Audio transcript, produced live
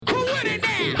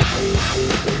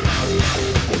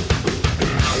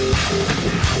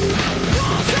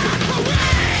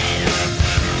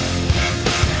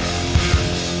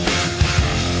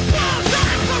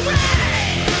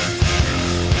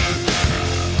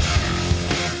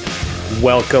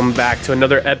Welcome back to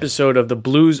another episode of the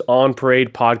Blues on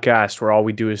Parade podcast, where all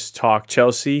we do is talk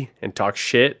Chelsea and talk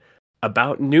shit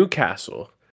about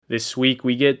Newcastle. This week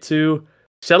we get to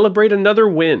celebrate another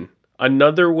win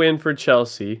for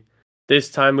Chelsea, this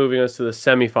time moving us to the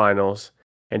semifinals.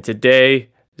 And today,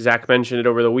 Zach mentioned it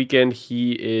over the weekend,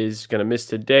 he is going to miss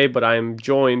today, but I am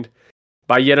joined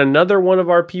by yet another one of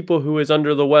our people who is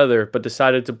under the weather but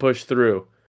decided to push through.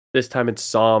 This time it's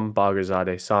Sam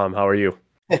Bagherzadeh. Sam, how are you?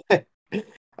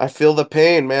 I feel the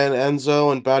pain, man.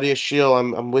 Enzo and Badiashile,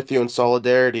 I'm with you in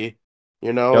solidarity.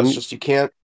 You know, it's just you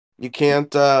can't.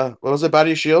 What was it,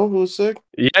 Badiashile who was sick?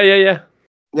 Yeah.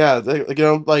 Yeah,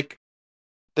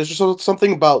 there's just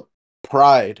something about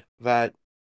pride that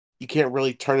you can't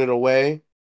really turn it away.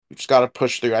 You just got to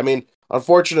push through. I mean,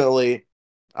 unfortunately,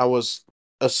 I was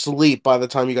asleep by the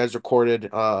time you guys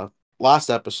recorded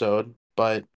last episode,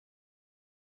 but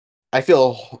I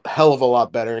feel a hell of a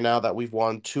lot better now that we've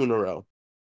won 2 in a row.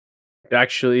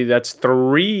 Actually, that's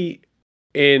 3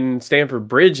 in Stamford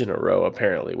Bridge in a row,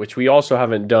 apparently, which we also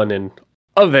haven't done in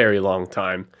a very long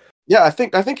time. Yeah, I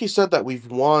think he said that we've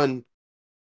won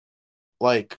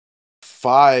like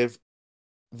 5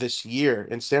 this year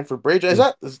in Stamford Bridge. Is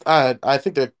that? I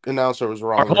think the announcer was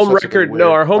wrong.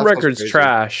 Our home record's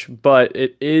trash, but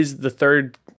it is the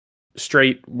 3rd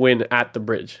straight win at the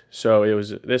Bridge. So it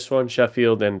was this one,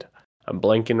 Sheffield, and I'm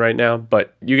blanking right now,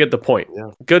 but you get the point.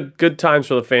 Yeah. Good times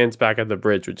for the fans back at the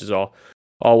Bridge, which is all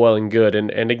well and good.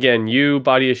 And again, you,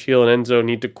 Badiashile, and Enzo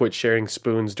need to quit sharing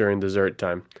spoons during dessert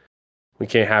time. We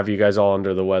can't have you guys all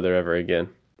under the weather ever again.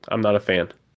 I'm not a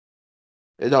fan.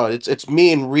 No, it's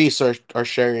me and Reese are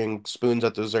sharing spoons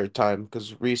at dessert time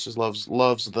because Reese loves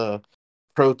the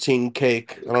protein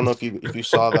cake. I don't know if you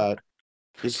saw that.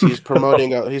 He's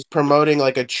promoting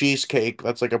like a cheesecake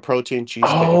that's like a protein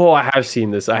cheesecake. Oh, I have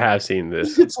seen this.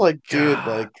 It's like, dude,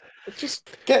 like just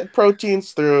get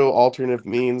proteins through alternative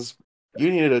means.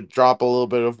 You need to drop a little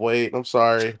bit of weight. I'm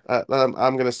sorry.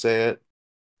 I'm gonna say it.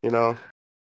 You know.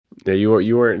 Yeah,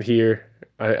 you weren't here.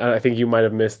 I think you might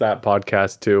have missed that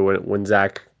podcast too when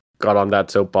Zach got on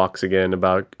that soapbox again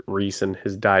about Reese and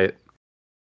his diet.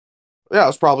 Yeah, it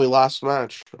was probably last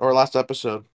match or last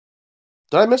episode.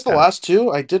 Did I miss the last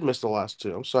 2? I did miss the last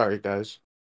 2. I'm sorry, guys.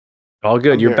 All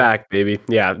good. You're back, baby.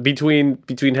 Yeah, between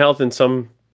health and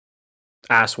some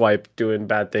asswipe doing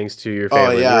bad things to your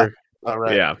family. Oh, yeah. All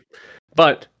right. Yeah.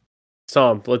 But,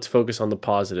 Sam, let's focus on the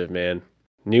positive, man.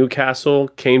 Newcastle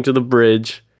came to the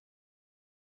Bridge.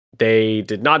 They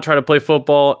did not try to play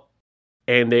football,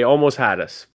 and they almost had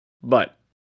us. But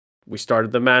we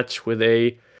started the match with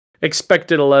a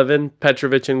expected 11,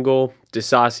 Petrovic in goal,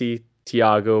 Disasi,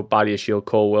 Thiago, Badiashile,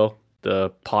 Colwell,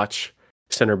 the Poch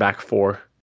center back 4.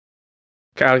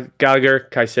 Gallagher,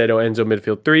 Caicedo, Enzo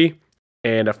midfield 3,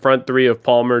 and a front 3 of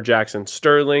Palmer, Jackson,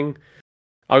 Sterling.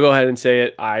 I'll go ahead and say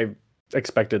it. I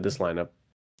expected this lineup.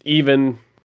 Even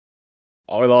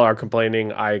with all our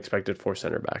complaining, I expected 4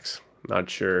 center backs.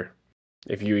 Not sure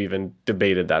if you even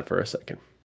debated that for a second.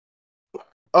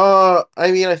 I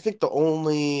mean, I think the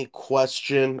only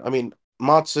question,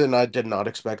 Matson, I did not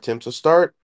expect him to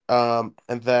start. And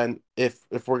then if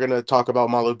we're gonna talk about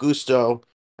Malo Gusto,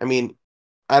 I mean,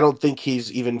 I don't think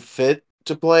he's even fit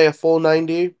to play a full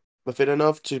 90, but fit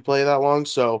enough to play that long.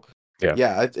 So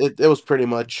yeah, it was pretty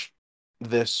much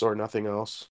this or nothing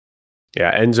else.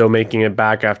 Yeah, Enzo making it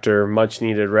back after much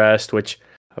needed rest, which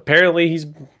apparently he's,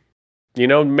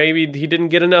 maybe he didn't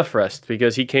get enough rest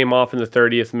because he came off in the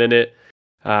 30th minute.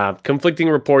 Conflicting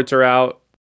reports are out.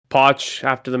 Poch,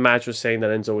 after the match, was saying that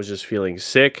Enzo was just feeling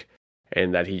sick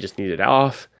and that he just needed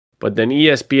off. But then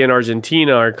ESPN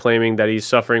Argentina are claiming that he's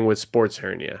suffering with sports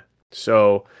hernia.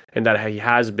 So, and that he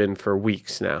has been for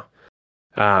weeks now.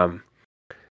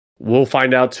 We'll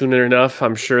find out soon enough.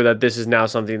 I'm sure that this is now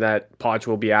something that Poch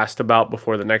will be asked about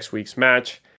before the next week's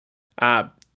match.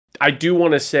 I do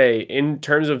want to say, in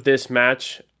terms of this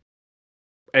match,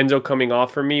 Enzo coming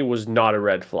off for me was not a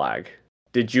red flag.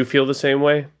 Did you feel the same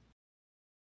way?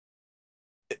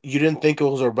 You didn't think it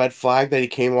was a red flag that he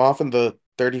came off in the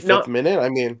 35th minute? I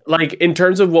mean, like, in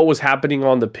terms of what was happening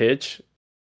on the pitch,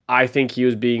 I think he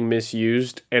was being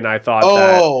misused, and I thought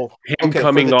that him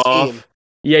coming off,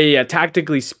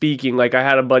 tactically speaking, like, I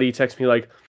had a buddy text me like,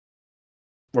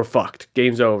 "We're fucked,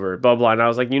 game's over," blah blah, and I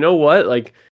was like, you know what,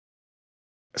 like,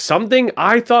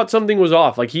 I thought something was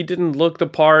off. Like, he didn't look the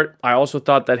part. I also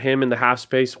thought that him in the half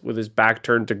space with his back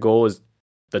turned to goal is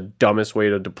the dumbest way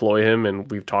to deploy him, and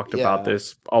we've talked about Yeah.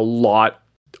 this a lot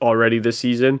already this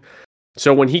season.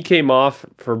 So when he came off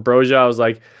for Broja, I was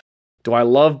like, do I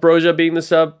love Broja being the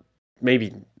sub?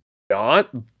 Maybe not,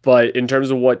 but in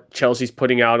terms of what Chelsea's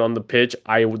putting out on the pitch,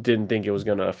 I didn't think it was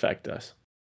going to affect us.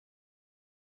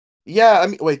 Yeah, I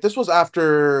mean, wait, this was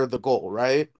after the goal,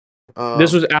 right?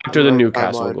 This was On after the the right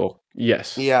Newcastle timeline. goal.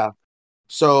 Yes. Yeah.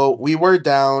 So we were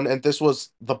down, and this was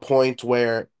the point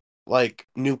where like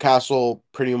Newcastle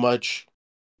pretty much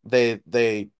they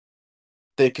they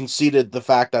they conceded the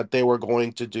fact that they were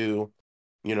going to do,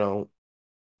 you know,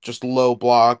 just low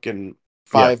block and Yeah.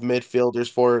 five midfielders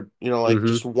for, like Mm-hmm.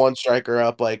 just one striker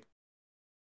up. Like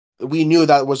we knew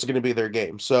that was going to be their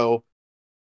game. So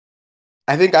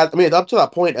I mean, up to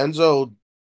that point, Enzo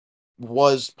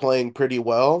was playing pretty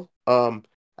well.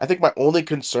 I think my only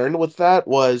concern with that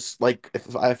was like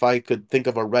if I could think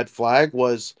of a red flag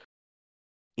was,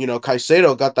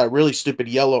 Caicedo got that really stupid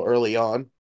yellow early on,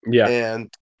 Yeah.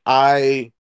 and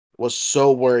I was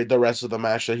so worried the rest of the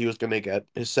match that he was going to get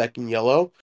his second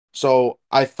yellow. So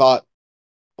I thought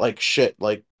like shit,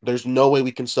 like there's no way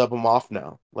we can sub him off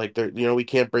now. Like we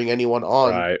can't bring anyone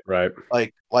on. Right. Right.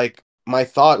 Like my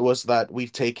thought was that we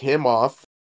take him off,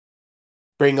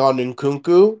 bring on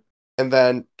Nkunku, and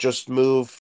then just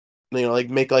move, like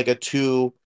make like a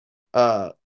two, uh,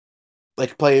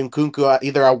 like play Nkunku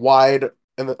either at wide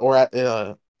or at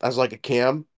as like a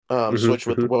cam, Mm-hmm. switch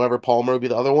with Mm-hmm. whoever Palmer would be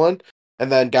the other one,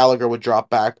 and then Gallagher would drop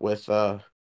back with Caicedo.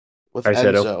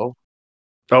 Enzo.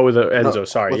 Oh, with the No, Enzo.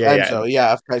 Sorry. with Yeah. Yeah. Enzo,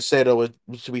 yeah, if Caicedo was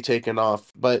to be taken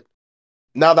off, but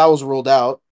now that was ruled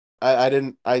out. I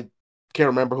can't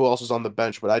remember who else was on the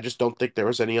bench, but I just don't think there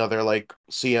was any other like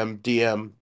CM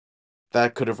DM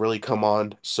that could have really come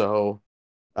on. So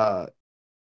uh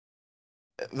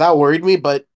that worried me,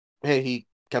 but hey, he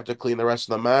kept it clean the rest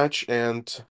of the match,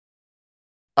 and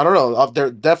I don't know.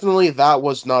 There definitely that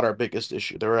was not our biggest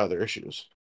issue. There were other issues.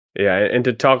 Yeah. And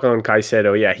to talk on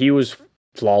Caicedo, yeah, he was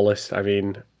flawless. I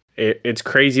mean, it's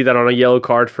crazy that on a yellow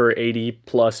card for 80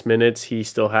 plus minutes, he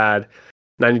still had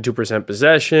 92%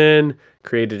 possession,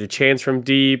 created a chance from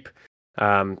deep,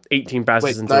 18 passes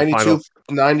Wait, into the final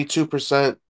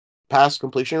 92% pass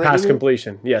completion rate, you pass mean?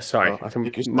 completion. Yes, sorry, Oh, I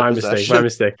think you said my mistake. My possession.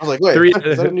 mistake. I was like, wait, Three,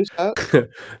 is that a new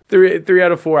stat? three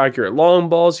out of four accurate long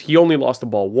balls. He only lost the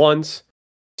ball once.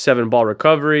 7 ball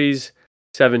recoveries,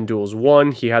 7 duels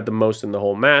won. He had the most in the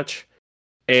whole match,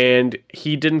 and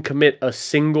he didn't commit a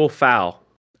single foul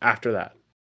after that.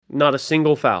 Not a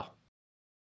single foul.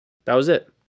 That was it.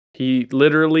 He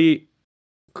literally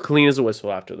clean as a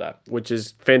whistle after that, which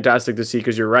is fantastic to see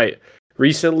because you're right.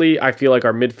 Recently, I feel like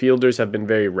our midfielders have been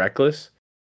very reckless.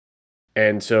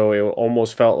 And so it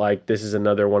almost felt like this is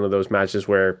another one of those matches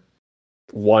where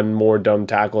one more dumb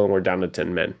tackle and we're down to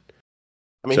 10 men.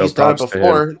 I mean, So he's done it props to him.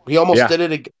 before. He almost Yeah. did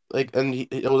it and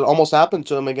it was almost happened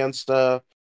to him against I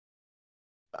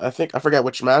forget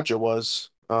which match it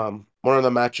was. One of the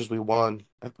matches we won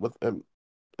with it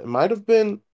might have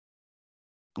been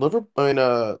Liverpool. I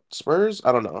mean, Spurs.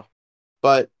 I don't know,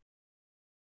 but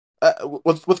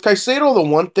with Caicedo, the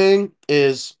one thing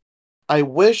is, I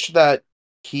wish that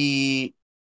he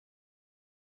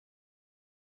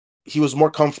he was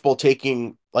more comfortable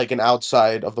taking like an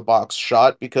outside of the box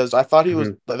shot because I thought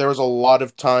Hmm. there was a lot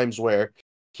of times where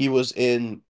he was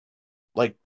in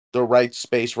like the right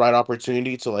space, right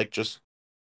opportunity to like just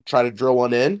try to drill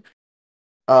one in.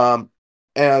 Um,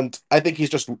 and I think he's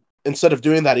just instead of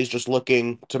doing that, he's just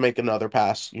looking to make another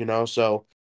pass. So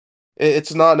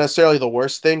it's not necessarily the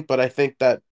worst thing, but I think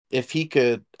that if he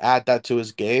could add that to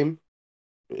his game,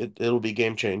 it'll be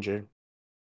game changing.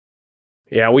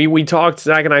 Yeah, we talked,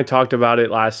 Zach and I talked about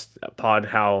it last pod,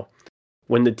 how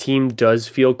when the team does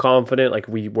feel confident, like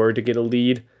we were to get a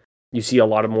lead, you see a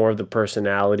lot of more of the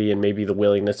personality and maybe the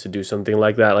willingness to do something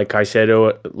like that. Like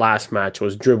Caicedo last match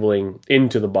was dribbling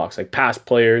into the box, like past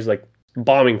players, like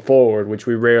bombing forward, which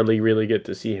we rarely really get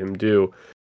to see him do.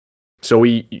 So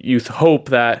you hope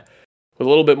that with a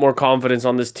little bit more confidence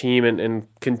on this team and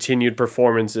continued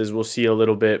performances, we'll see a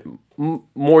little bit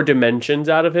more dimensions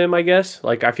out of him, I guess.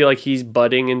 Like, I feel like he's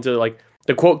budding into, like,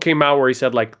 the quote came out where he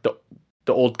said, like, the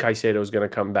old Caicedo is going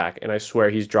to come back. And I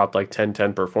swear he's dropped, like,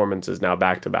 10-10 performances now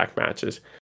back-to-back matches.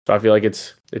 So I feel like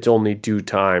it's only due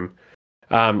time.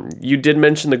 You did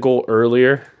mention the goal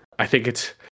earlier. I think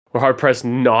we're hard-pressed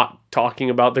not talking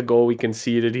about the goal we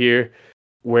conceded here,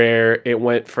 where it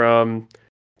went from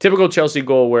typical Chelsea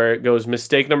goal where it goes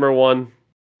mistake number 1,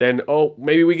 then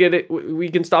maybe we get it, we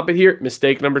can stop it here,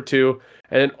 mistake number 2,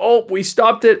 and then we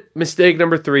stopped it, mistake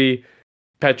number 3.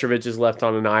 Petrovic is left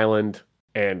on an island,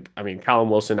 and I mean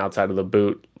Callum Wilson outside of the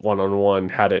boot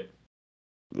 1-on-1 had it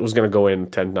was gonna go in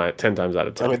 10 times out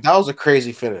of I 10. mean, that was a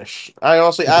crazy finish. I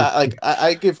honestly,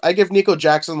 I give Nico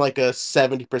Jackson like a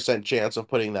 70% chance of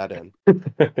putting that in.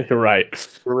 You're right.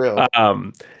 For real.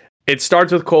 Um, it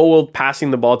starts with Colwell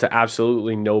passing the ball to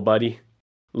absolutely nobody,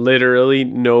 literally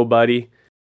nobody,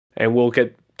 and we'll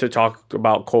get to talk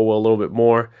about Colwell a little bit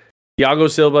more. Thiago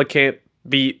Silva can't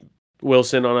beat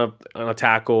Wilson on a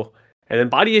tackle, and then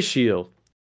Badia Shield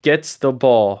gets the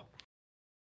ball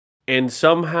and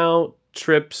somehow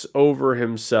trips over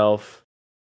himself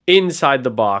inside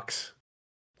the box,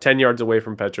 10 yards away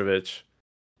from Petrovic,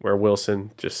 where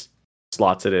Wilson just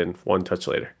slots it in one touch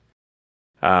later.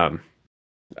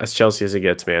 As Chelsea as it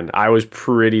gets, man. I was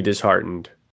pretty disheartened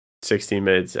 16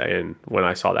 minutes in when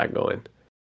I saw that go in.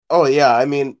 Oh yeah, I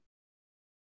mean,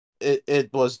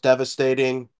 it was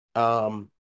devastating.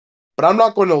 But I'm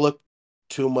not going to look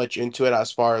too much into it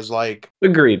as far as like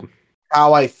Agreed.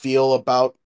 how I feel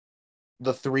about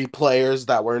the three players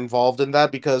that were involved in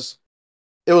that because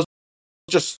it was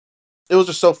just it was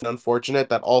just so unfortunate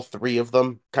that all three of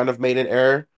them kind of made an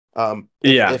error.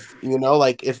 Yeah. If you know,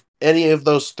 like if any of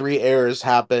those three errors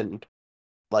happened,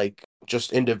 like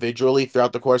just individually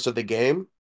throughout the course of the game,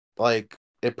 like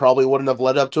it probably wouldn't have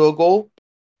led up to a goal,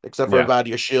 except for Yeah.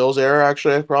 Vadia Shields' error,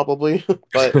 actually, probably.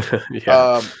 but Yeah.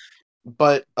 um,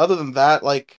 but other than that,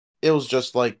 like it was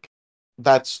just like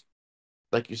that's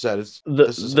like you said, this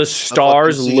is The a fucking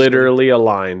stars season. literally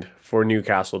aligned for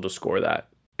Newcastle to score that.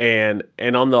 And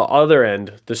on the other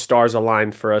end, the stars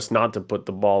aligned for us not to put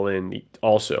the ball in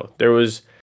also. There was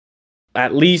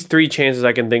at least three chances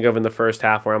I can think of in the first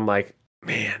half where I'm like,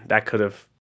 man, that could have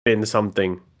been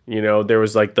something. You know, there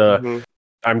was like Hmm.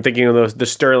 I'm thinking of the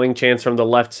Sterling chance from the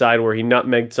left side where he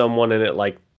nutmegged someone and it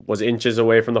like was inches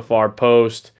away from the far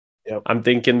post. Yep. I'm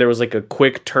thinking there was like a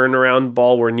quick turnaround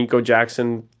ball where Nico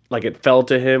Jackson like it fell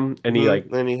to him and he like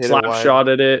Then he hit it slap wide.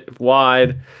 shotted it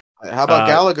wide. How about Uh,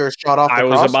 Gallagher's shot off the I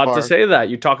was about to crossbar? say that.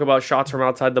 You talk about shots from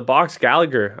outside the box.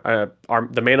 Gallagher,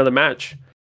 the man of the match,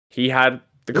 he had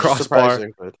the Which is crossbar.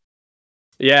 surprising, but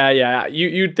Yeah.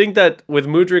 You'd think that with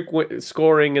Mudryk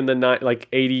scoring in the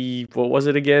 80, what was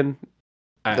it again?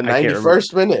 the I can't remember.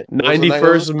 91st minute. It was a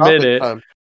 91st stoppage minute. time.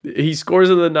 He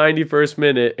scores in the 91st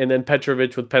minute, and then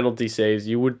Petrovic with penalty saves.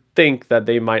 You would think that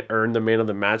they might earn the man of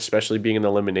the match, especially being an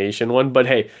elimination one. But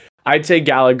hey, I'd say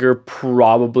Gallagher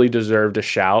probably deserved a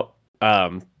shout.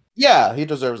 Yeah, he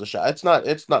deserves a shot. It's not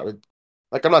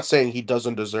like I'm not saying he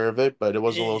doesn't deserve it, but it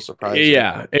was a little surprising.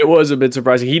 Yeah, it was a bit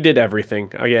surprising. He did everything.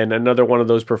 Again, another one of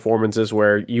those performances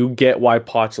where you get why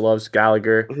Potts loves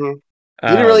Gallagher. Hmm. He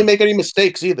didn't really Um, make any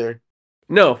mistakes either.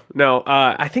 no.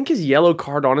 I think his yellow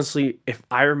card, honestly, if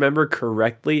I remember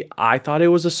correctly, I thought it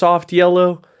was a soft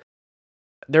yellow.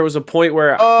 There was a point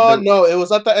where Oh the no, it was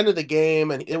at the end of the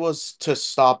game, and it was to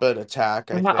stop an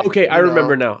attack. I think okay, I you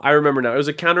remember know. now. I remember now. It was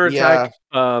a counterattack,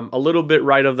 Yeah, a little bit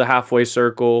right of the halfway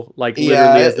circle, like yeah.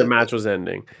 literally as the match was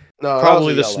ending. No, that was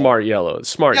Probably a the yellow. smart yellow.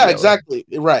 Smart Yeah, yellow. exactly.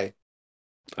 Right.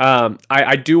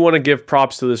 I do want to give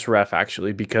props to this ref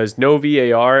actually because no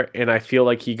VAR, and I feel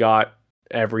like he got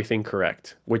everything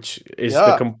correct, which is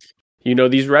Yeah.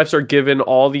 these refs are given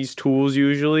all these tools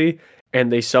usually,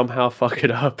 and they somehow fuck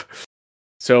it up.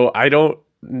 So I don't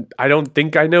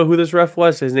think I know who this ref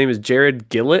was. His name is Jared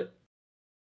Gillett.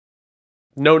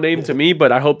 No name to me,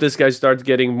 but I hope this guy starts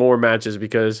getting more matches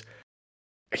because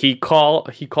he called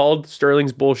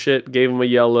Sterling's bullshit, gave him a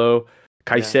yellow. Yeah.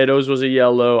 Caicedo's was a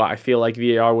yellow. I feel like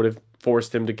VAR would have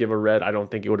forced him to give a red. I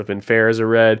don't think it would have been fair as a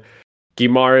red.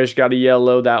 Guimaraes got a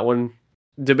yellow. That one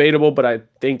debatable, but I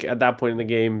think at that point in the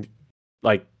game,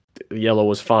 like the yellow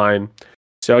was fine.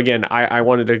 So again, I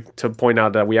wanted to point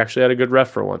out that we actually had a good ref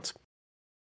for once.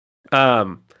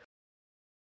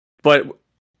 But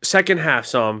second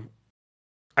half,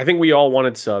 I think we all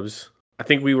wanted subs. I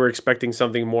think we were expecting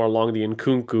something more along the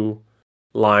Nkunku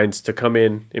lines to come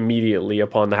in immediately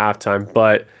upon the halftime.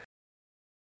 But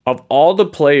of all the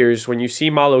players, when you see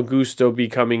Malo Gusto be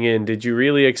coming in, did you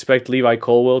really expect Levi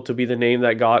Colwell to be the name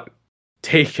that got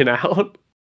taken out?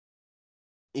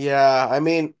 Yeah. I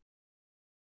mean,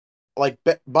 like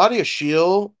Body of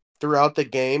Shield throughout the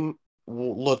game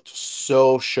looked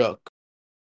so shook.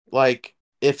 Like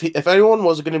if anyone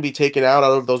was going to be taken out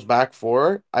of those back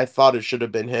four, I thought it should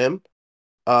have been him.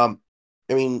 Um,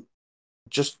 I mean,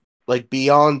 just like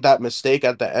beyond that mistake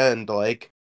at the end,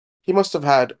 like he must have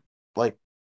had like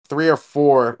three or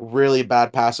four really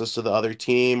bad passes to the other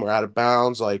team or out of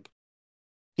bounds. Like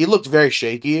he looked very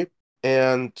shaky,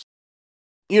 and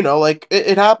like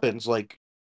it happens. Like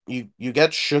you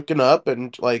get shooken up,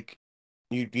 and like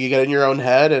you get in your own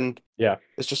head, and Yeah.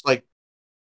 it's just like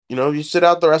you sit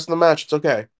out the rest of the match. It's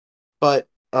okay. But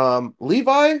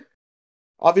Levi,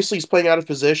 Obviously, he's playing out of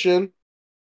position.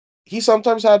 He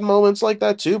sometimes had moments like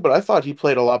that too, but I thought he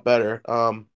played a lot better.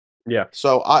 Yeah,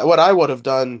 So what I would have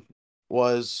done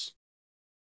was,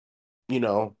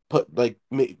 put like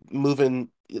moving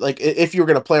like if you were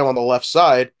gonna play him on the left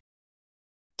side,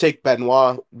 take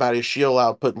Benoit Badiashile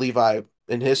out, put Levi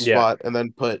in his yeah. spot, and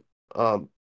then put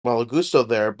Malagusto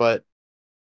there. But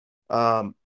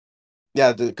um,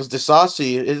 yeah, because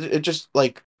Disasi, it just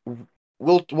like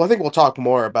I think we'll talk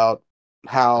more about The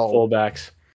how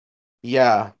fullbacks.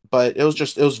 yeah, but it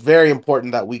was very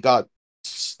important that we got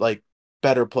like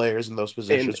better players in those And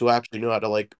positions who actually knew how to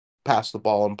like pass the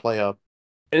ball and play up.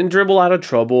 dribble out of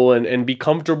trouble and be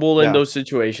comfortable in Yeah, those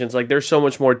situations. Like there's so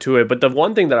much more to it. But the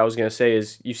one thing that I was gonna say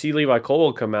is you see Levi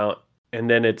Colwell come out and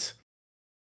then it's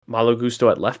Malo Gusto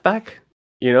at left back.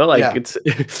 Like yeah, it's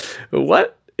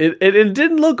what? It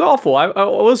didn't look awful. I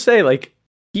will say like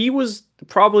he was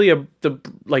probably a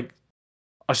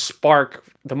spark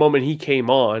the moment he came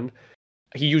on.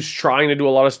 He was trying to do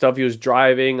a lot of stuff. He was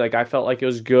driving. Like I felt like it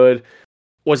was good.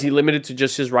 Was he limited to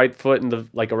just his right foot in the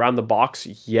like around the box?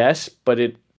 Yes, but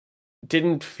it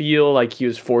didn't feel like he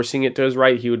was forcing it to his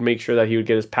right. He would make sure that he would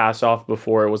get his pass off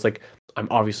before it was like, I'm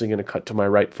obviously going to cut to my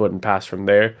right foot and pass from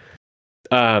there.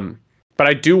 Um, but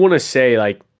I do want to say,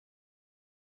 like,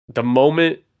 the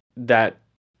moment that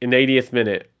in the 80th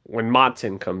minute, when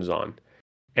Matson comes on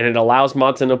and it allows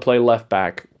Matson to play left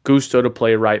back, Gusto to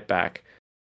play right back,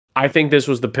 I think this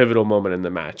was the pivotal moment in the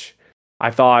match.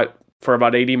 I thought for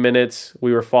about 80 minutes,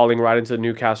 we were falling right into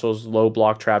Newcastle's low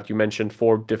block trap. You mentioned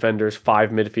 4 defenders, 5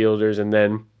 midfielders, and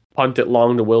then punt it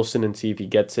long to Wilson and see if he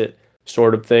gets it,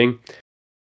 sort of thing.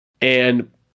 And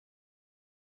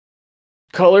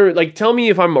color, like, tell me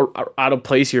if I'm out of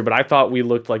place here, but I thought we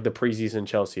looked like the preseason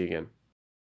Chelsea again.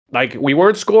 Like, we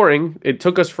weren't scoring. It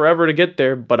took us forever to get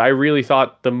there, but I really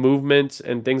thought the movements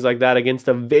and things like that against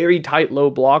a very tight low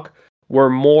block were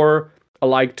more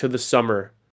alike to the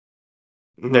summer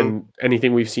hmm than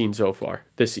anything we've seen so far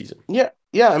this season. yeah,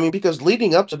 yeah. I mean, because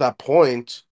leading up to that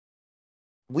point,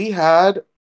 we had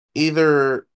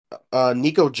either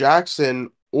Nico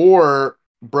Jackson or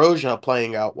Broja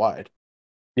playing out wide.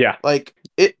 Yeah. Like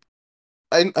it,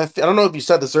 I don't know if you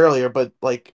said this earlier, but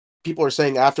like people are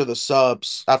saying after the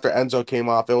subs, after Enzo came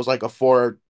off, it was like a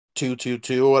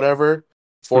 4-2-2-2 or whatever,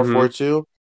 four hmm four two.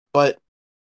 But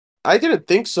I didn't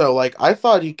think so. Like I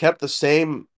thought he kept the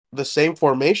same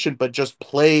formation, but just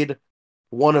played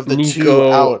one of the two Nico,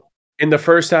 out. in the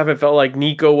first half, it felt like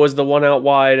Nico was the one out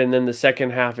wide, and then the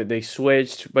second half, they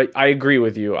switched. But I agree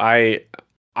with you. I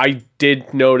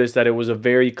did notice that it was a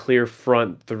very clear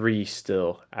front three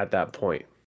still at that point.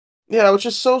 Yeah, it was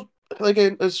just so like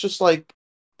it's just like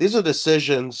these are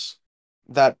decisions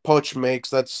that Poch makes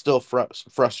that still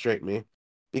frustrate me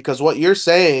because what you're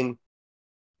saying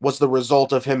was the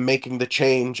result of him making the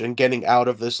change and getting out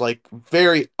of this like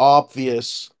very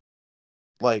obvious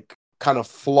like kind of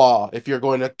flaw. If you're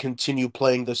going to continue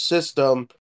playing the system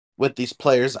with these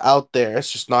players out there,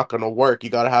 it's just not going to work. You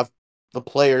got to have the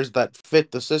players that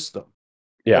fit the system.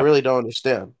 I Yeah. really don't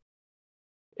understand.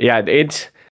 Yeah.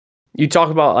 You talk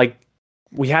about like,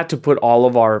 we had to put all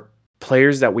of our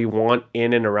players that we want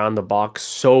in and around the box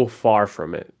so far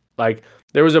from it. Like,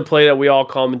 there was a play that we all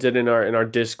commented in our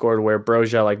Discord where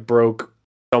Broja like broke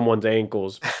someone's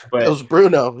ankles. It was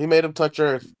Bruno. He made him touch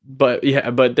earth. But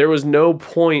there was no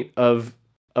point of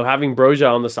having Broja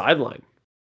on the sideline.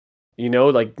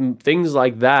 Like things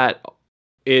like that.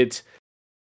 It's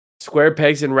square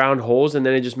pegs and round holes, and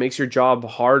then it just makes your job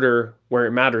harder where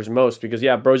it matters most. Because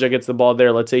yeah, Broja gets the ball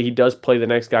there. Let's say he does play the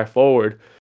next guy forward,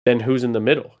 then who's in the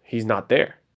middle? He's not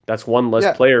there. That's one less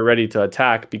Yeah, player ready to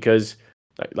attack because,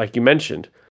 like you mentioned,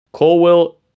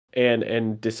 Colwill and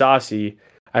Disasi,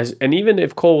 and even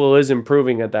if Colwill is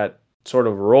improving at that sort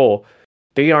of role,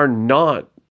 they are not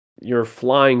your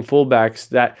flying fullbacks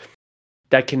that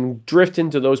can drift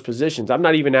into those positions. I'm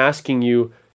not even asking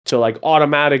you to like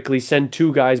automatically send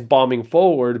 2 guys bombing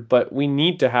forward, but we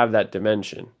need to have that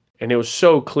dimension. And it was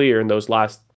so clear in those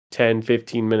last 10,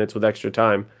 15 minutes with extra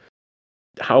time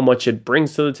how much it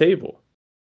brings to the table.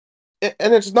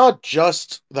 and it's not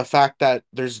just the fact that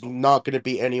there's not going to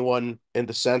be anyone in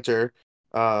the center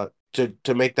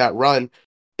to make that run.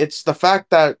 It's the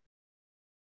fact that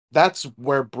that's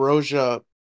where Broja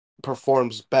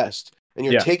performs best, and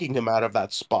you're Yeah. taking him out of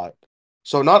that spot.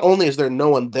 So not only is there no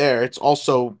one there, it's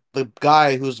also the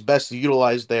guy who's best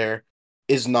utilized there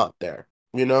is not there,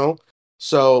 you know?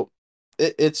 So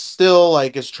it's still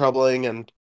like it's troubling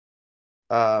and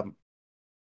um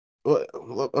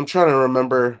I'm trying to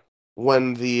remember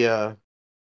when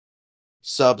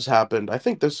subs happened. I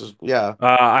think this is yeah.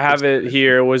 I It's have it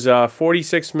here. It was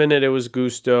 46th minute. It was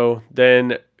Gusto.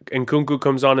 Then Nkunku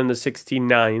comes on in the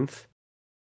 69th.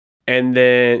 And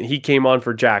then he came on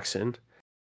for Jackson.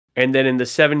 And then in the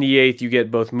 78th, you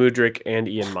get both Mudryk and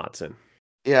Ian Matson.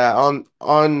 yeah, on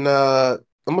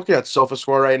I'm looking at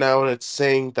SofaScore right now and it's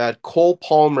saying that Cole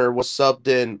Palmer was subbed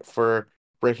in for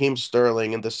Raheem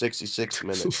Sterling in the 66th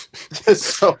minute.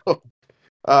 So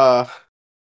uh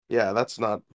yeah, that's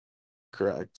not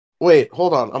correct. Wait,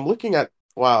 hold on. I'm looking at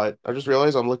wow, I just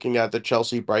realized I'm looking at the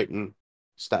Chelsea Brighton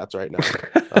stats right now.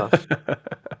 Uh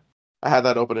I had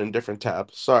that open in a different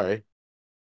tab. Sorry.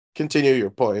 Continue your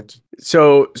point.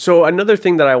 So another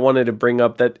thing that I wanted to bring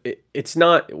up that it's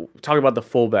not talk about the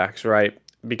fullbacks, right?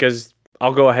 Because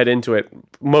I'll go ahead into it.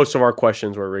 Most of our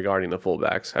questions were regarding the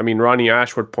fullbacks. I mean, Ronnie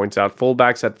Ashwood points out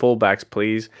fullbacks at fullbacks,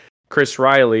 please. Chris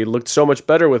Riley looked so much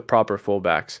better with proper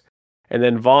fullbacks. And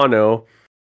then Vano,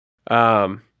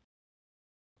 um,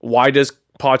 why does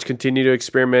Poch continue to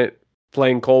experiment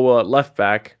playing Colwell at left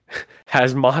back?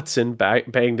 Has Matson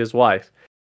banged his wife?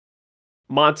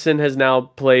 Matson has now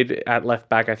played at left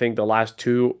back, I think, the last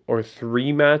 2 or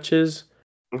 3 matches.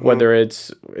 Hmm. Whether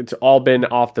it's all been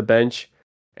off the bench,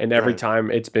 and every Right. time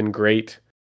it's been great.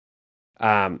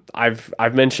 I've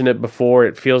mentioned it before.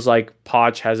 It feels like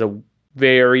Poch has a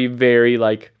very very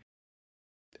like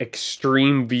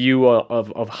extreme view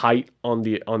of height on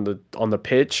the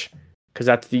pitch, because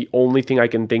that's the only thing I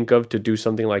can think of to do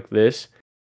something like this.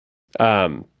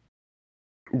 Um,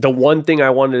 the one thing I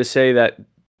wanted to say that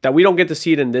we don't get to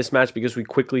see it in this match because we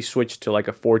quickly switched to like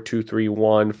a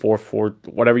 4-2-3-1, 4-4,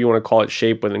 whatever you want to call it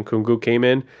shape when Nkunku came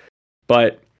in.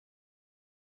 But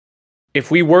if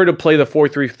we were to play the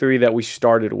 4-3-3 that we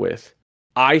started with,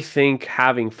 I think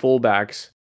having fullbacks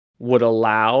would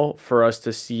allow for us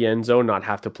to see Enzo not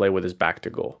have to play with his back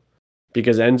to goal,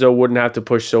 because Enzo wouldn't have to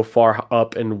push so far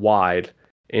up and wide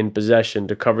in possession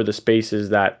to cover the spaces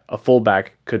that a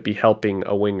fullback could be helping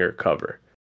a winger cover.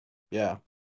 Yeah.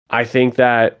 I think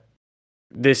that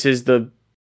this is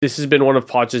this has been one of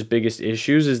Poch's biggest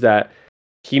issues, is that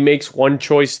he makes one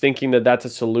choice thinking that that's a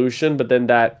solution, but then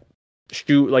that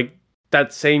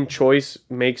same choice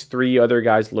makes 3 other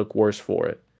guys look worse for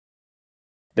it.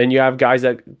 Then you have guys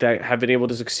that have been able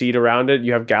to succeed around it.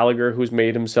 You have Gallagher, who's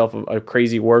made himself a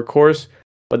crazy workhorse,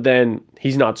 but then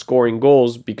he's not scoring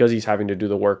goals because he's having to do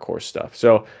the workhorse stuff.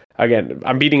 So again,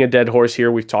 I'm beating a dead horse here.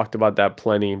 We've talked about that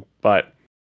plenty, but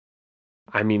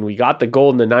I mean, we got the goal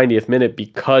in the 90th minute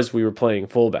because we were playing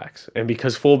fullbacks, and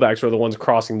because fullbacks were the ones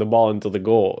crossing the ball into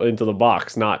the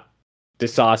box, not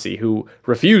Disasi, who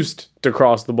refused to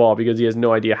cross the ball because he has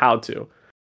no idea how to.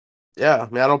 Yeah, I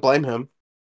mean, I don't blame him.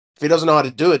 If he doesn't know how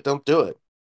to do it, don't do it.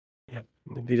 Yeah,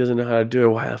 if he doesn't know how to do it,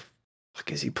 why the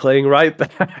fuck is he playing right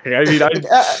back? I mean,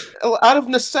 Out of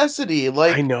necessity, I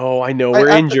like know, I know. I We're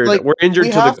at the, injured. like We're we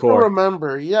injured to the have to core.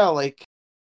 remember, yeah, like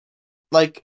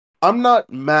I'm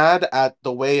not mad at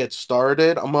the way it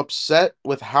started. I'm upset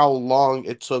with how long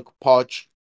it took Poch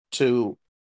to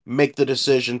make the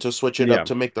decision to switch it up Yeah,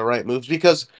 to make the right moves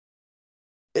because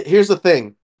here's the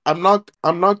thing. I'm not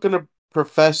going to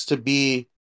profess to be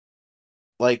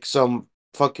like some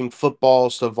fucking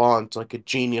football savant, like a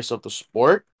genius of the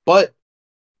sport, but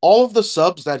all of the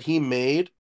subs that he made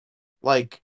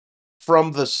like from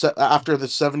after the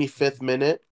 75th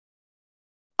minute,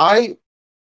 I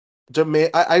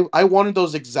I wanted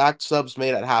those exact subs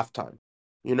made at halftime.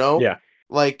 You know, yeah.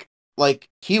 like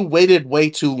he waited way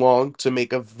too long to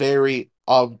make a very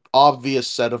obvious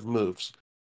set of moves,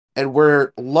 and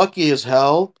we're lucky as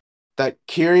hell that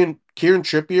Kieran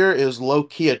Trippier is low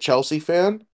key a Chelsea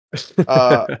fan.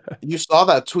 Uh, you saw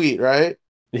that tweet, right?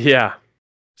 Yeah.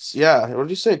 Yeah. What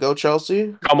did you say? Go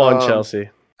Chelsea. Come on, Chelsea.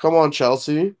 Come on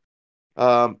Chelsea.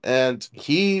 And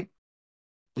he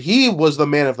was the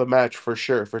man of the match for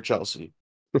sure for Chelsea.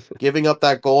 Giving up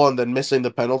that goal and then missing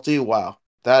the penalty. Wow,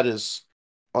 that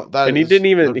And he is didn't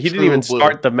even the he didn't true even blue.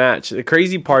 start the match. The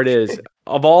crazy part is,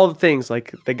 of all the things,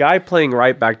 like the guy playing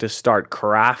right back to start,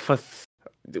 Carafa,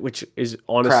 which is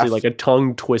honestly like Craft. a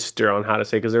tongue twister on how to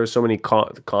say, because there were so many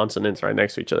consonants right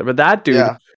next to each other. But that dude,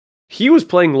 Yeah, he was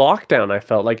playing lockdown. I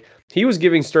felt like he was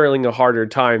giving Sterling a harder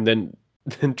time than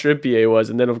Trippier was.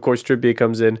 And then of course Trippier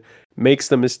comes in, makes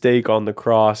the mistake on the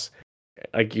cross,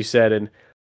 like you said, and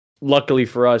luckily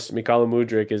for us, Mikhailo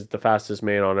Mudryk is the fastest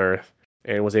man on earth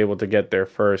and was able to get there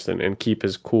first and keep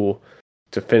his cool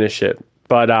to finish it.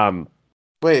 But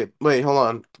wait, hold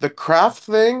on. The Craft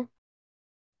thing,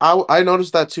 I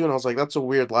noticed that too, and I was like, that's a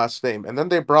weird last name. And then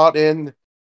they brought in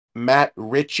Matt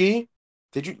Ritchie.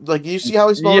 Did you see how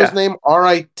he spelled his yeah, name?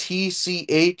 Ritchie.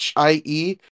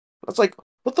 That's like,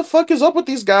 what the fuck is up with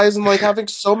these guys and like having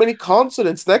so many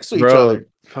consonants next to each Bro, other?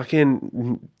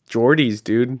 fucking Geordies,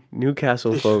 dude.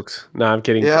 Newcastle folks. No, I'm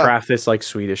kidding. Yeah, Craft this like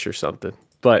Swedish or something.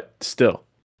 But still,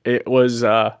 it was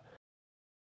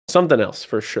something else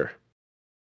for sure.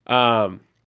 Um,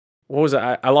 what was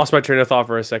I lost my train of thought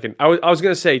for a second. I was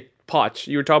gonna say Poch.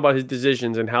 You were talking about his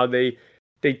decisions and how they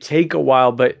take a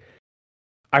while, but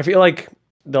I feel like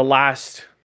the last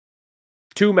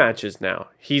two matches now,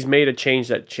 he's made a change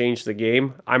that changed the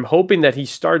game. I'm hoping that he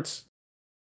starts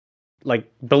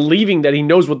like believing that he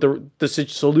knows what the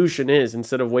solution is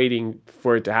instead of waiting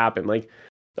for it to happen. Like,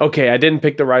 okay, I didn't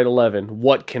pick the right 11.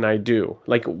 What can I do?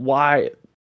 Like, why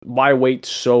wait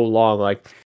so long? Like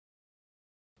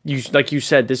you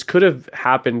said, this could have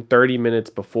happened 30 minutes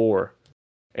before,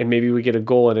 and maybe we get a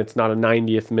goal, and it's not a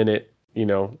 90th minute,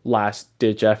 last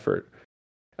ditch effort.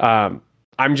 Um,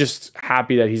 I'm just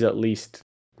happy that he's at least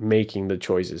making the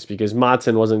choices because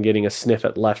Matson wasn't getting a sniff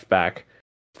at left back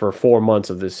for 4 months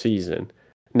of this season.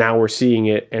 Now we're seeing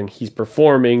it and he's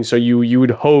performing. So you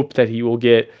would hope that he will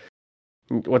get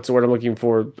what's the word I'm looking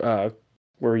for?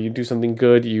 Where you do something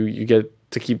good, you get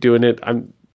to keep doing it.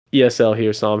 I'm ESL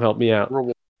here, Sam. Help me out.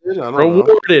 rewarded. I don't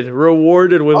know.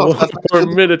 Rewarded with Oh, one that's more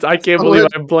actually minutes. I can't the believe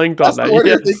word. I blanked on That's the that. word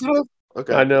you're Yes, thinking of. I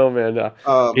Okay. know, man.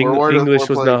 Rewarded with more English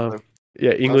was playing not, time. yeah,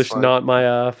 That's English fine. not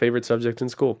my favorite subject in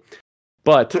school,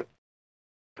 but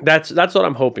that's what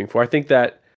I'm hoping for. I think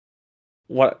that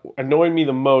what annoyed me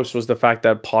the most was the fact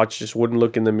that Potts just wouldn't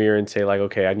look in the mirror and say like,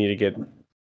 okay, I need to get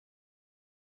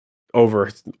over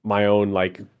my own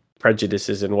like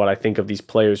prejudices and what I think of these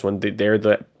players when they're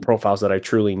the profiles that I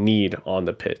truly need on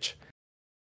the pitch.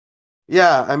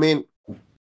 Yeah, I mean,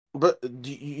 but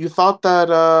you thought that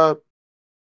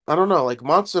I don't know, like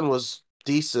Monson was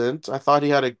decent. I thought he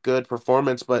had a good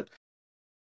performance, but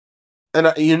and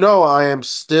I am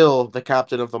still the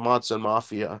captain of the Monson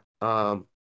Mafia.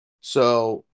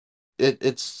 So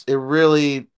it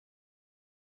really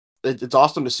it's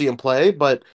awesome to see him play,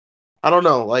 but I don't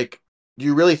know, like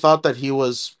you really thought that he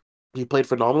played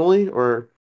phenomenally or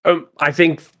I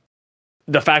think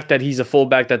the fact that he's a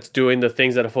fullback that's doing the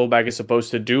things that a fullback is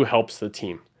supposed to do helps the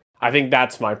team. I think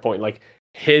that's my point. Like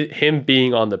him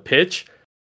being on the pitch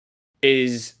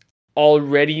is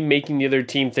already making the other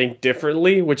team think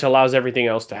differently, which allows everything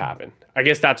else to happen. I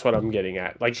guess that's what I'm getting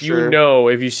at. Like, sure.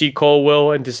 if you see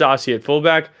Colwill and Disasi at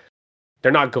fullback,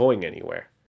 they're not going anywhere.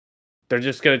 They're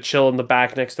just going to chill in the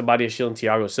back next to Badiashile and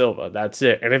Thiago Silva. That's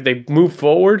it. And if they move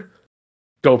forward,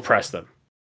 go press them.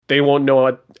 They won't know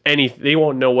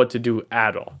what to do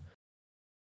at all.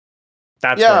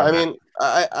 That's where Yeah, I I'm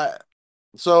at. mean,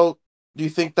 so do you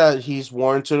think that he's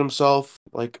warranted himself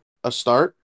like a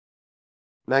start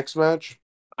next match?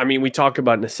 I mean, we talk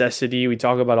about necessity, we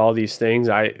talk about all these things.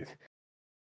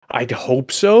 I'd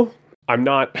hope so. I'm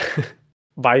not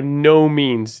by no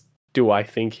means do I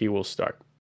think he will start.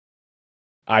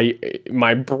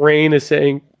 My brain is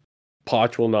saying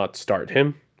Poch will not start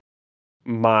him.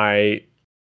 My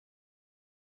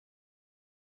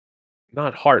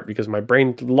not heart because my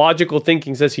brain logical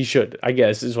thinking says he should. I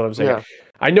guess is what I'm saying. Yeah.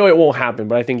 I know it won't happen,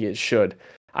 but I think it should.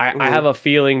 I Hmm. have a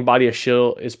feeling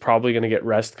Badiashile is probably going to get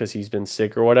rest because he's been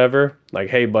sick or whatever. Like,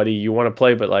 hey, buddy, you want to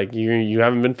play, but like you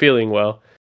haven't been feeling well.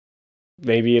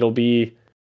 Maybe it'll be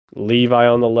Levi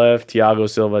on the left, Thiago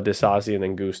Silva, Disasi, and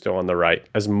then Gusto on the right.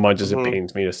 As much as it Hmm.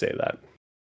 pains me to say that.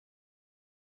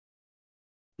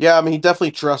 Yeah, I mean, he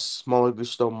definitely trusts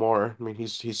Gusto more. I mean,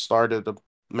 he's started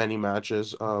many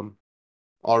matches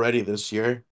already this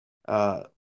year. Uh,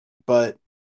 but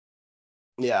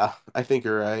yeah, I think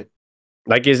you're right.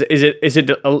 Like, is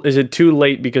it too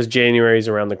late because January is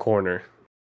around the corner?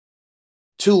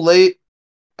 Too late,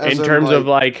 as In in terms of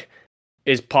like, like,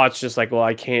 is Potts just like, well,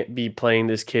 I can't be playing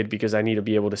this kid because I need to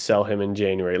be able to sell him in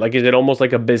January? Like, is it almost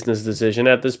like a business decision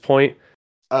at this point?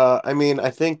 I mean, I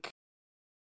think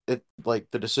it like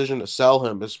the decision to sell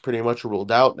him is pretty much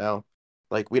ruled out now.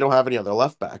 Like, we don't have any other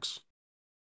left backs.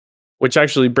 Which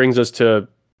actually brings us to,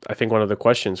 I think, one of the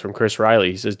questions from Chris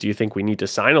Riley. He says, do you think we need to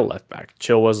sign a left back?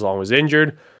 Chilwell's was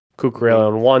injured, Hmm. Cucurella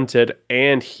unwanted,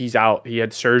 and he's out. He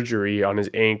had surgery on his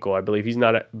ankle. I believe he's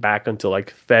not back until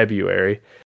like February.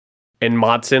 And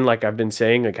Motson, like I've been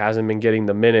saying, like hasn't been getting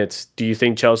the minutes. Do you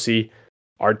think Chelsea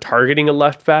are targeting a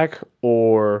left back,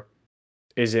 or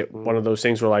is it one of those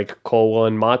things where like Colwell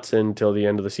and Motson till the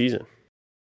end of the season?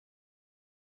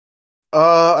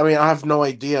 I mean, I have no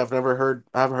idea. I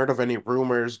haven't heard of any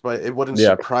rumors, but it wouldn't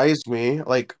Yeah, surprise me.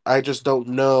 Like, I just don't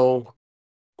know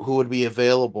who would be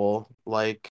available.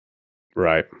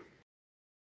 right.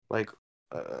 Like,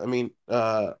 I mean,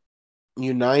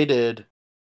 United,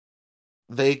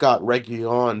 they got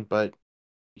Reguilon, but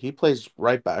he plays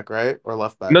right back, right? Or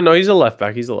left No, back. no, he's a left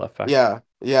back. He's a left back. Yeah.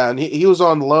 Yeah, and he was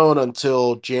on loan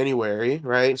until January,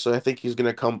 right? So I think he's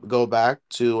gonna go back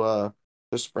to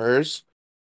the Spurs.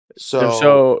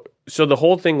 So So the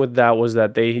whole thing with that was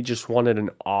that they just wanted an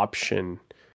option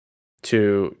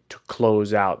to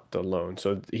close out the loan.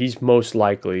 So he's most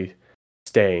likely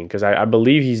staying because I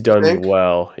believe he's you done think?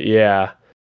 well. Yeah.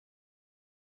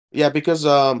 Yeah, because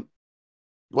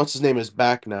what's his name is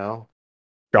back now.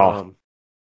 Shaw. Um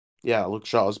yeah, Luke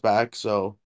Shaw is back,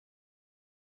 so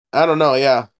I don't know,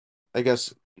 yeah. I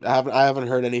guess I haven't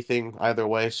heard anything either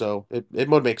way, so it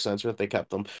would make sense if they kept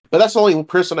them. But that's the only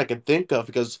person I can think of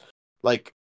because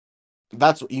like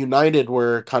that's United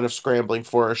were kind of scrambling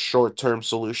for a short-term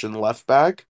solution left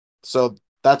back. So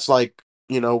that's like,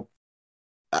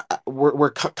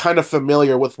 we're kind of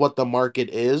familiar with what the market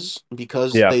is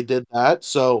because Yeah. they did that.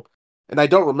 So, and I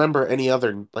don't remember any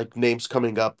other like names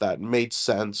coming up that made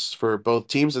sense for both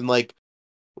teams. And like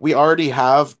we already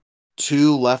have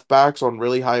two left backs on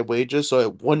really high wages, so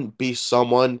it wouldn't be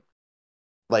someone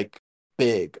like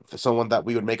big, someone that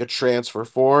we would make a transfer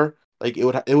for. Like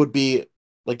it would be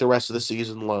like the rest of the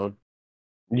season loan.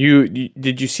 You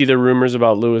did you see the rumors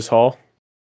about Lewis Hall?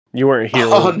 You weren't here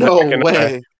Oh no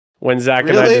way! When Zach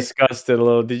and I Really? discussed it a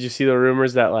little. Did you see the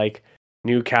rumors that like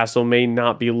Newcastle may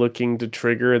not be looking to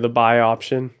trigger the buy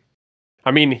option?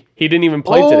 I mean, he didn't even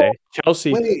play Oh today.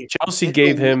 wait! Chelsea It's a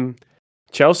gave him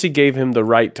Chelsea gave him the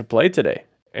right to play today,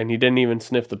 and he didn't even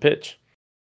sniff the pitch.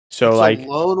 So it's a like,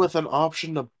 loan with an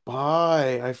option to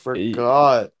buy. I y-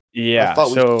 forgot. I yeah.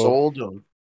 thought we So sold him.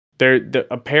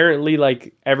 apparently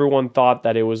like everyone thought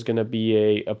that it was gonna be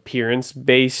a appearance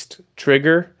based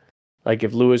trigger. Like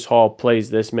if Lewis Hall plays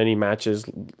this many matches,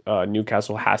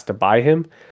 Newcastle has to buy him.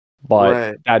 But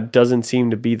Right. that doesn't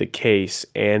seem to be the case,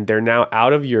 and they're now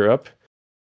out of Europe.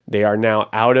 They are now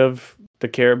out of the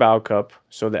Carabao Cup,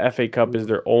 so the FA Cup is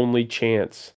their only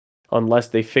chance unless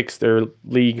they fix their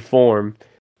league form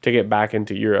to get back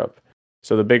into Europe.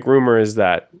 So the big rumor is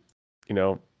that, you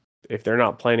know, if they're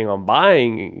not planning on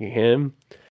buying him,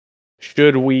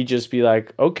 should we just be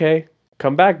like, okay,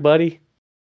 come back, buddy?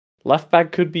 Left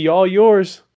back could be all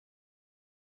yours.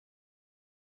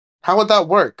 How would that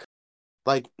work?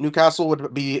 Like Newcastle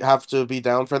would be have to be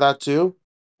down for that too?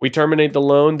 We terminate the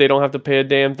loan. They don't have to pay a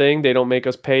damn thing. They don't make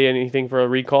us pay anything for a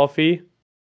recall fee.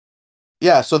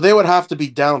 Yeah, so they would have to be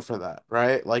down for that,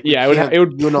 right? Like we Yeah, can't it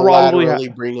would probably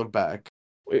unilaterally bring them back.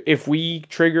 if we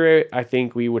trigger it, I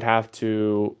think we would have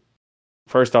to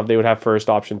first off they would have first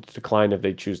option to decline if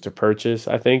they choose to purchase,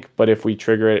 I think, but if we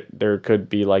trigger it, there could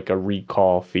be like a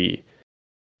recall fee.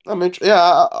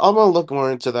 Yeah, I'm gonna look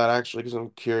more into that actually because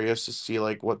I'm curious to see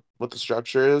like what the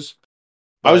structure is.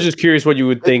 I was But just curious what you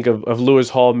would it, think of Lewis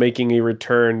Hall making a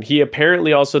return. He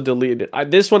apparently also deleted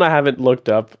this one I haven't looked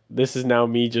up. This is now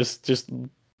me just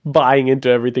buying into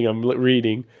everything I'm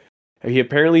reading. He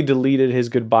apparently deleted his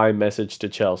goodbye message to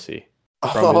Chelsea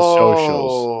from his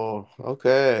socials. oh,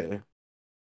 okay.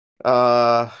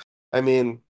 Uh, I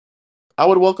mean, I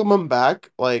would welcome him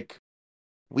back. Like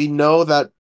we know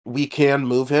that we can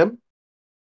move him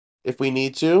if we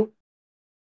need to.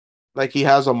 Like he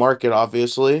has a market,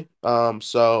 obviously.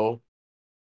 So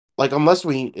like unless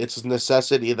it's a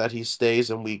necessity that he stays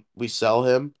and we sell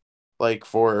him, like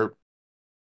for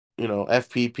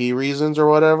FPP reasons or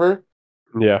whatever,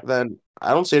 Yeah. then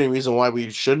I don't see any reason why we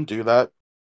shouldn't do that.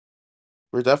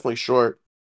 We're definitely short.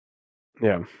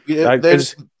 Yeah.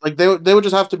 There's Because like they would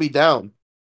just have to be down.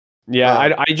 yeah,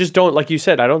 Uh, I just don't like you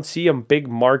said. I don't see a big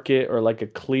market or like a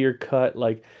clear cut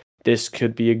like this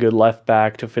could be a good left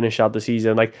back to finish out the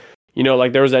season. Like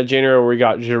like there was that January where we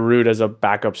got Giroud as a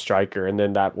backup striker, and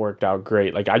then that worked out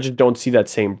great. Like I just don't see that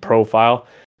same profile.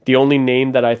 The only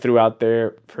name that I threw out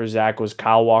there for Zach was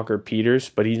Kyle Walker Peters,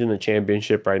 but he's in the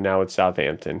championship right now with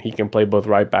Southampton. He can play both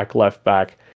right back, left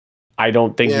back. I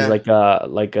don't think he's yeah. like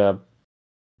a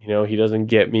he doesn't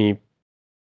get me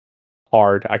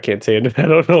hard. I can't say it. I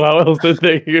don't know how else to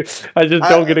say it. I just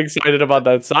don't I get excited about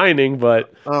that signing,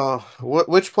 but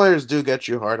which players do get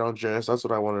you hard on Jazz? That's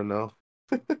what I want to know.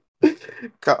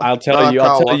 I'll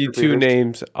Kyle tell you Walker two Peters.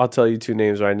 names. I'll tell you two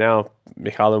names right now.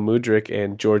 Mihailo Mudrik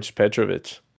and George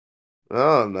Petrovic.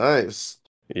 Oh, nice.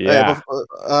 Hey, Yeah.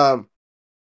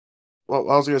 well,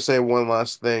 I was gonna say one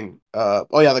last thing.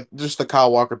 Oh yeah, just the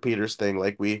Kyle Walker Peters thing.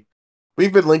 Like we've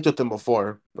been linked with him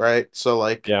before, right? So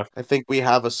like, Yeah. I think we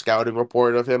have a scouting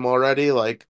report of him already.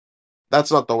 Like,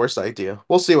 that's not the worst idea.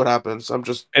 We'll see what happens. I'm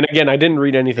just, And again, I didn't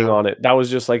read anything yeah, on it. That was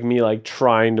just like me like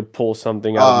trying to pull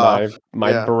something out of my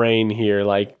yeah, brain here.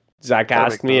 Like Zach that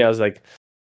asked makes me, I sense. was like,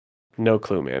 no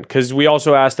clue, man. Because we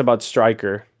also asked about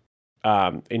striker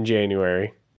in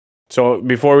January. So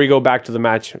before we go back to the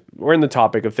match, we're in the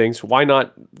topic of things. Why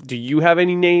not? Do you have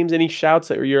any names, any shouts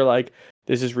that you're like,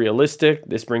 this is realistic,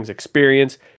 this brings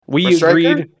experience? For We striker?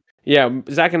 agreed. Yeah,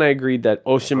 Zach and I agreed that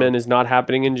Oh, Osimhen is not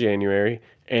happening in January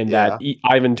and that yeah.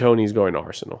 Ivan Toney's going to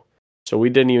Arsenal. So we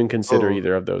didn't even consider Oh,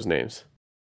 either of those names.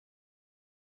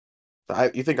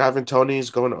 you think Ivan Toney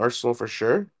is going to Arsenal for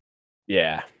sure?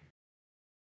 Yeah.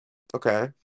 Okay.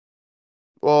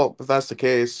 Well, if that's the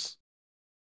case,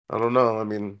 I don't know. I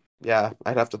mean, yeah,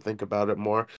 I'd have to think about it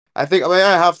more. I mean, I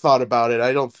have thought about it.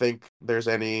 I don't think there's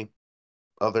any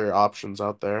other options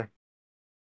out there.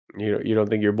 You don't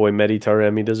think your boy Mehdi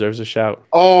Taremi deserves a shout?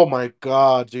 Oh my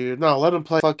God, dude. No, let him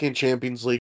play fucking Champions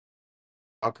League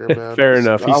soccer, man. Fair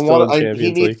enough. He's still in He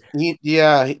Champions needs, League.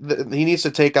 he needs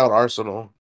to take out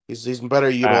Arsenal. He's better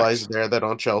Facts. utilized there than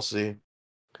on Chelsea.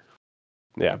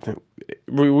 Yeah,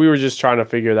 we were just trying to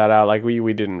figure that out. Like we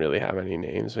didn't really have any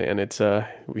names, man. It's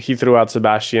he threw out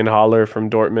Sebastian Haller from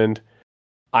Dortmund.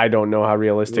 I don't know how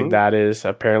realistic Mhm. that is.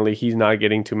 Apparently, he's not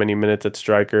getting too many minutes at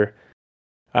striker.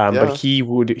 But Yeah. he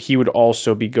would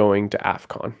also be going to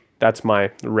AFCON. That's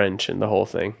my wrench in the whole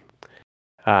thing.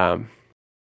 Um,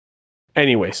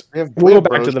 anyways, We we'll go have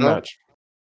back to the Broja. match.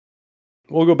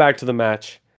 We'll go back to the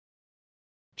match.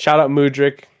 Shout out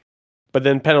Mudryk, but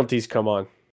then penalties come on,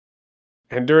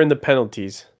 and during the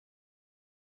penalties,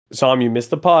 Sam, you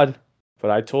missed the pod,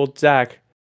 but I told Zach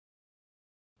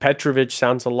Petrovic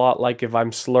sounds a lot like if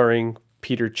I'm slurring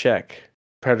Peter Cech.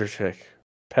 Petrovic.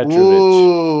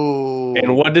 Petrovic. And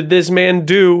Ooh. what did this man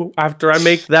do after I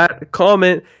make that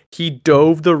comment? He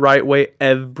dove the right way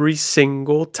every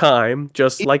single time,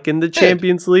 just He like in the did.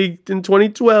 Champions League in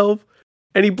 2012,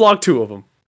 and he blocked two of them.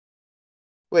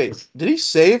 Wait, did he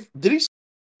save? Did he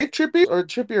save Trippier or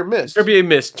Trippier missed? Trippier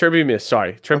missed. Trippier missed.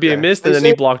 Sorry, Trippier Okay, missed, they and then he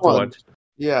saved blocked one. one.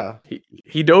 Yeah,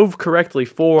 He dove correctly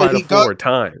four but out he of got four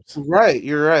times. right.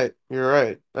 You're right. You're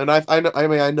right. And I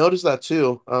mean, I noticed that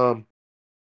too.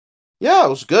 Yeah, it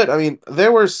was good. I mean,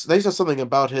 they said something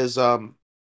about his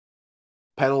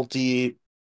penalty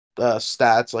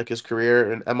stats, like his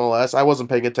career in MLS. I wasn't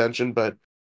paying attention, but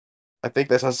I think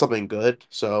they said something good.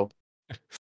 So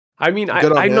I mean,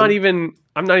 good on him.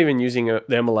 I'm not even using the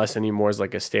MLS anymore as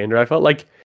like a standard. I felt like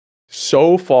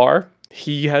so far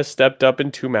he has stepped up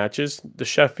in two matches. The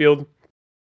Sheffield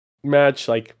match,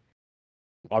 like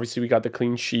obviously we got the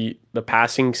clean sheet. The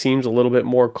passing seems a little bit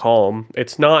more calm.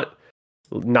 It's not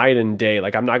night and day.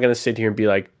 Like I'm not gonna sit here and be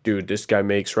like, dude, this guy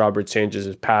makes Robert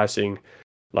Sanchez's passing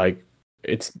like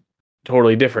it's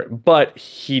totally different. But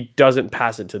he doesn't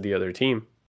pass it to the other team.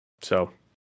 So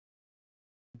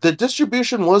The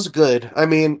distribution was good. I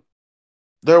mean,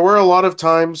 there were a lot of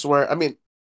times where I mean,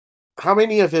 how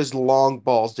many of his long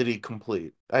balls did he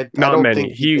complete? I not don't many.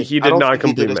 think he He did. he I did don't not think he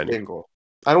complete did a many. single.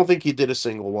 I don't think he did a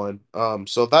single one.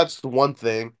 So that's the one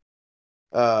thing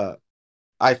uh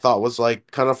I thought was like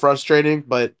kind of frustrating,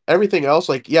 but everything else,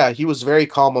 like yeah, he was very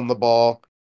calm on the ball.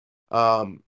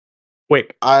 Um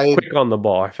I Quick on the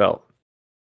ball, I felt.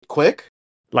 quick.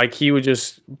 Like he would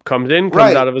just comes in,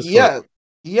 comes out Right. of his foot. Yeah.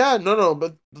 Yeah, no,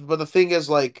 but the thing is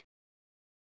like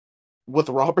with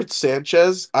Robert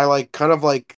Sanchez, I like kind of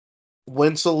like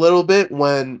wince a little bit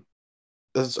when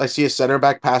as I see a center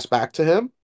back pass back to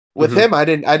him. With Hmm. him, I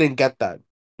didn't get that.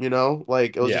 You know,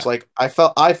 like it was just Yeah. like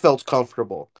I felt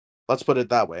comfortable. Let's put it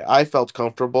that way. I felt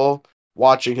comfortable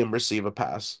watching him receive a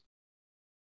pass.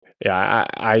 Yeah,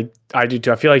 I do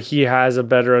too. I feel like he has a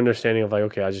better understanding of like,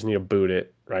 okay, I just need to boot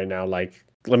it right now. Like,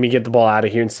 let me get the ball out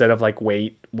of here instead of like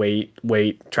wait,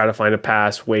 try to find a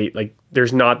pass, wait. Like,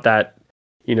 there's not that,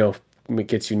 you know, it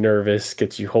gets you nervous,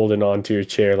 gets you holding on to your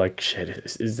chair. Like, shit,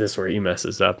 is this where he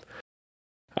messes up?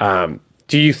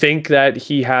 Do you think that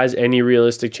he has any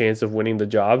realistic chance of winning the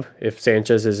job if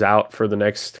Sanchez is out for the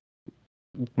next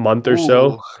month or Ooh,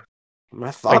 so?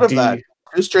 I thought Like, of do that.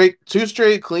 you? Two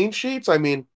straight clean sheets. I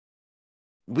mean,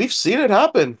 we've seen it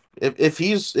happen. If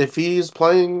he's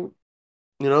playing,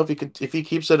 you know, if he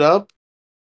keeps it up,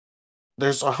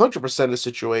 there's 100% a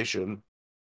situation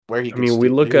where I mean, we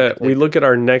look he could at we take it. look at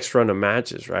our next run of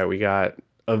matches, right? We got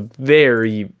a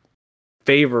very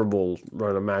favorable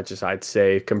run of matches, I'd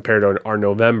say, compared to our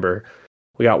November.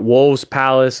 We got Wolves,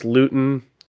 Palace, Luton,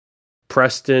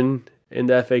 Preston in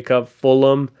the FA Cup,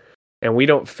 Fulham, and we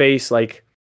don't face like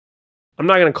I'm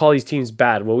not going to call these teams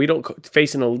bad. Well, we don't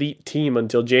face an elite team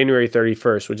until January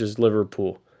 31st, which is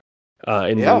Liverpool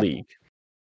in the Yeah. league.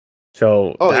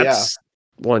 So Oh yeah. that's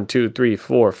one, two, three,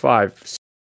 four, five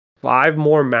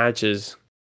more matches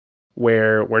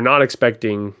where we're not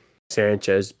expecting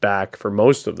Sanchez back for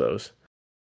most of those.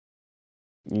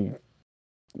 You,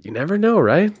 you never know,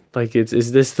 right? Like,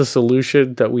 is this the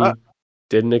solution that I, we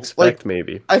Didn't Like expect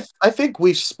maybe. I think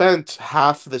we spent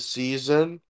half the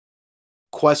season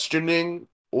questioning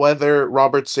whether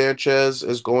Robert Sanchez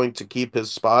is going to keep his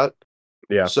spot.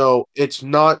 Yeah. So it's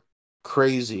not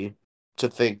crazy to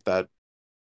think that,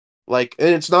 like, and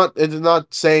it's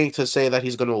not saying to say that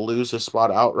he's going to lose his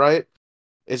spot outright.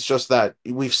 It's just that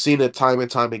we've seen it time and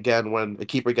time again when the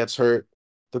keeper gets hurt,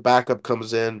 the backup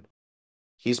comes in,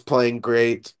 he's playing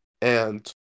great, and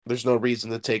there's no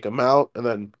reason to take him out. And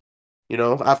then,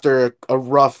 after a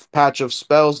rough patch of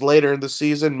spells later in the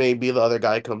season, maybe the other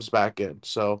guy comes back in.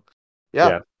 So,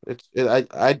 yeah,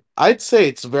 Yeah. I'd say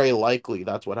it's very likely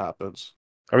that's what happens.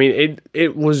 I mean,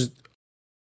 it was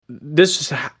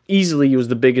this easily was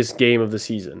the biggest game of the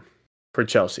season for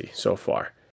Chelsea so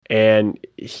far. And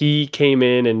he came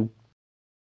in and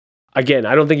again,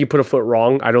 I don't think he put a foot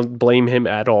wrong. I don't blame him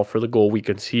at all for the goal we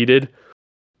conceded.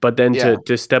 But then Yeah,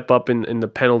 to step up in the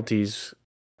penalties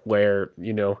where,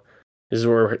 this is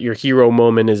where your hero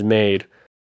moment is made.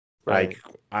 right. Like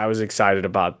I was excited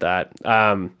about that.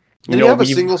 Did he have a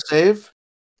We've single save?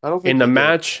 I don't in think the he did.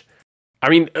 match. I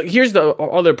mean, here's the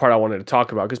other part I wanted to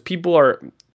talk about because people are,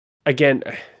 again,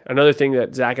 another thing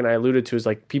that Zach and I alluded to is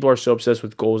like people are so obsessed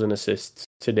with goals and assists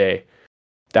today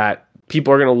that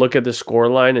people are going to look at the score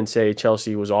line and say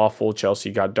Chelsea was awful.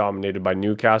 Chelsea got dominated by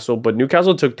Newcastle, but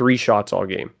Newcastle took 3 shots all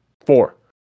game. 4,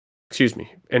 excuse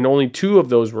me. And only 2 of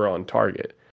those were on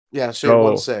target. Yeah, so he had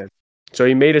one So, save. so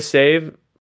he made a save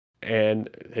and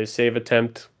his save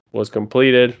attempt was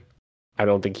completed. I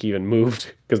don't think he even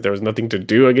moved because there was nothing to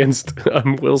do against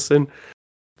Wilson.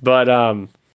 But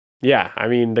yeah, I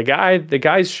mean the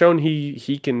guy's shown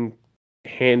he can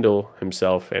handle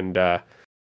himself, and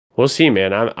we'll see,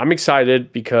 man. I'm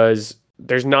excited because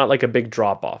there's not like a big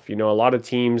drop off. A lot of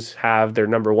teams have their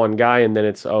number one guy, and then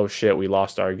it's oh shit, we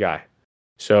lost our guy.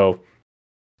 So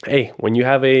hey, when you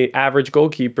have a average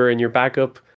goalkeeper and your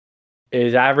backup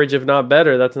is average if not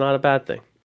better, that's not a bad thing.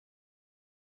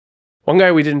 One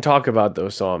guy we didn't talk about though,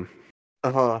 Sam,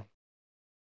 Uh-huh.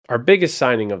 our biggest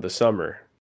signing of the summer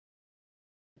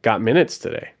got minutes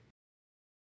today.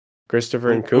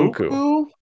 Christopher Nkunku. Nkunku?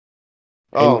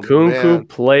 Oh Nkunku man,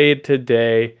 played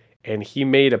today and he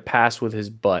made a pass with his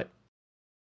butt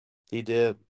he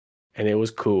did. and it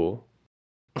was cool.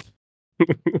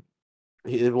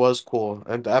 It was cool.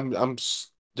 And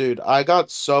dude, I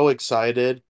got so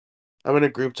excited. I'm in a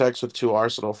group text with 2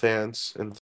 Arsenal fans,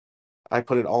 and I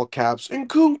put in all caps,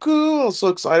 Nkunku. I was so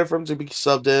excited for him to be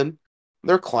subbed in.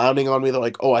 They're clowning on me. They're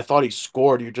like, "Oh, I thought he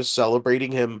scored. You're just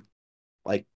celebrating him,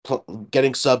 like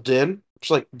getting subbed in." It's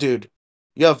like, dude,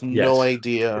 you have no Yes,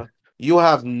 idea. You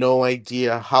have no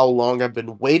idea how long I've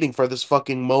been waiting for this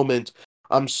fucking moment.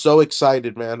 I'm so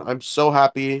excited, man. I'm so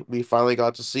happy we finally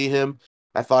got to see him.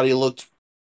 I thought he looked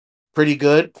pretty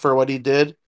good for what he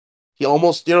did. He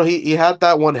almost, he had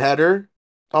that one header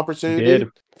he opportunity. did.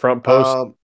 Front post.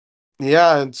 Um,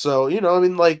 yeah, and so, I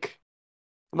mean, like,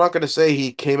 I'm not gonna say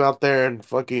he came out there and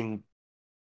fucking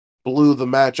blew the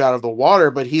match out of the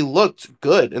water, but he looked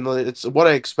good, and it's what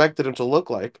I expected him to look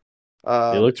like. He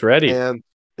Um, looks ready. and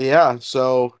yeah,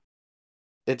 so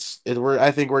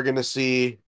I think we're gonna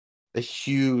see a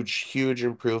huge, huge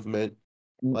improvement.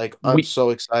 Like, I'm We so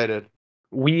excited.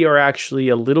 we are actually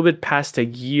a little bit past a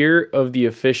year of the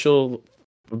official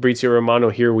Fabrizio Romano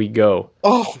here we go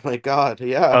Oh my God,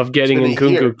 yeah, of it's getting been a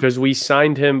Nkunku year. because we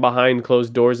signed him behind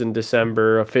closed doors in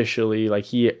December officially. Like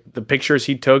the pictures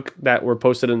he took that were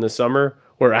posted in the summer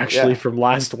were actually Yeah, from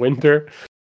last winter.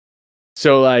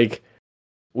 So like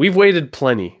we've waited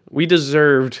plenty. We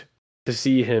deserved to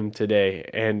see him today,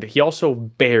 and he also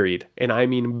buried, and I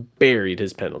mean buried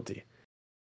his penalty.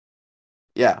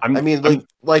 yeah. I I'm mean,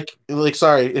 I'm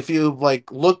sorry, if you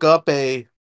like look up they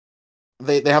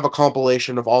have a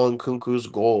compilation of all Nkunku's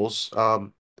goals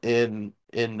in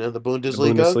the the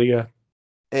Bundesliga, Bundesliga.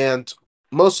 and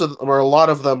most of them, or a lot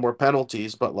of them, were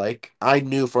penalties. But like, I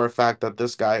knew for a fact that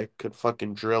this guy could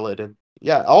fucking drill it, and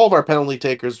yeah, all of our penalty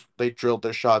takers, they drilled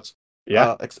their shots.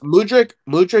 Yeah,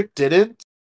 Mudryk didn't.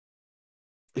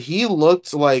 He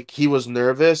looked like he was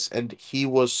nervous, and he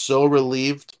was so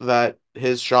relieved that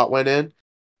his shot went in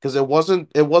because it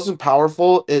wasn't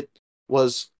powerful. It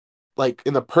was like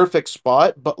in the perfect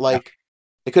spot, but yeah. like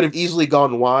it could have easily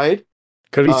gone wide.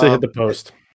 Could have easily hit the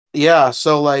post. Yeah,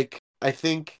 so like I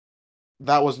think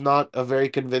that was not a very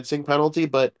convincing penalty,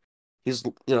 but he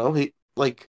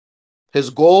like his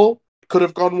goal could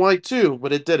have gone wide too,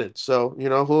 but it didn't. So,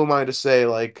 who am I to say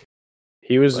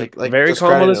He was like very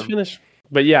calm on discredit his him? finish.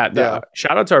 But yeah, Yeah.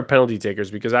 shout out to our penalty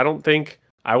takers because I don't think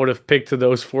I would have picked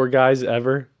those 4 guys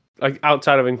ever. Like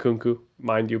outside of Nkunku,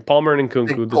 mind you, Palmer and I think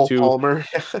Nkunku, the Cole two. Palmer.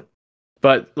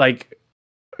 But like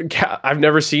I've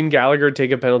never seen Gallagher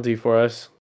take a penalty for us,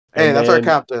 Hey, and that's our then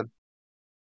captain.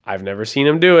 I've never seen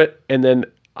him do it, and then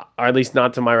or at least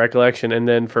not to my recollection. And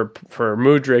then for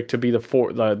Mudryk to be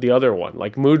the other one,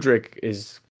 like Mudryk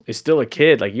is still a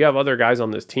kid. Like you have other guys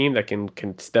on this team that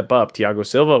can step up. Thiago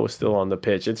Silva was still on the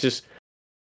pitch. It's just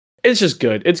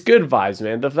good. It's good vibes,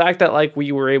 man. The fact that like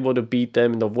we were able to beat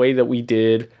them in the way that we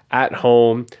did at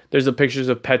home. There's the pictures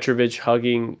of Petrovic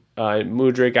hugging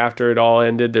Mudryk after it all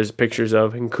ended. There's pictures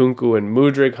of Nkunku and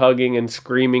Mudryk hugging and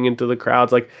screaming into the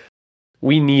crowds. Like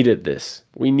we needed this.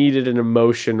 We needed an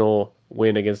emotional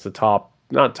win against the top,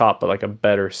 not top, but like a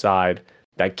better side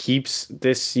that keeps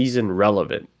this season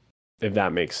relevant, if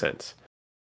that makes sense.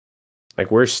 Like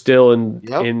we're still in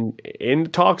Yep. in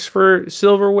talks for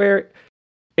silverware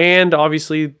and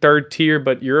obviously third tier,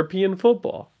 but European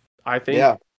football. I Yeah.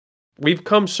 think we've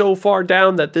come so far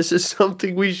down that this is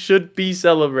something we should be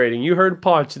celebrating. You heard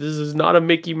Poch. This is not a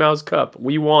Mickey Mouse Cup.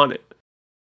 We want it.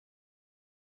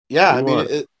 Yeah. We I mean, want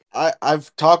it.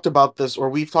 I've talked about this, or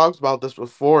we've talked about this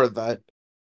before, that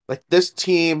like this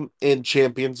team in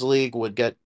Champions League would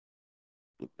get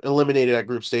eliminated at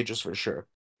group stages for sure.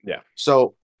 Yeah.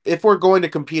 So if we're going to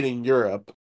compete in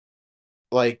Europe,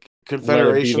 like Let it be the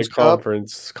Confederations Cup or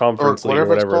conference league or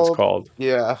whatever it's whatever it's called, called.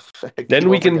 yeah, I Then keep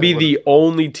we on can be forgetting what it's the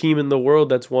called. only team in the world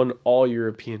that's won all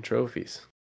European trophies.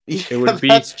 It Yeah, would be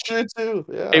that's true too.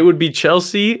 it Yeah. would be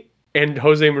Chelsea and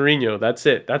Jose Mourinho. That's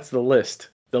it. That's the list.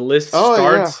 The list Oh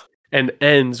yeah. starts and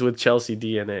ends with Chelsea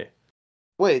DNA.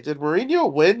 Wait, did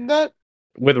Mourinho win that?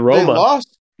 With They Roma,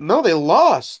 lost. No, they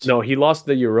lost no, he lost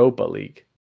the Europa League,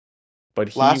 but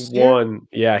he last year. won.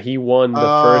 Yeah, he won the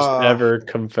first Uh, ever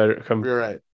you're right. You're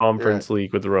right. conference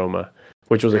league with Roma,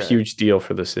 which was a You're right. huge deal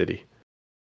for the city.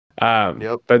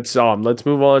 Yep. But let's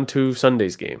move on to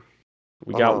Sunday's game.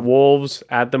 We got Uh-huh. Wolves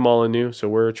at the Molineux, so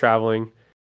we're traveling.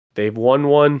 They've won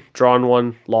one, drawn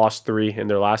one, lost three in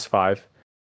their last five.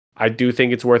 I do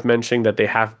think it's worth mentioning that they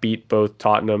have beat both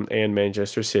Tottenham and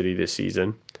Manchester City this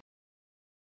season.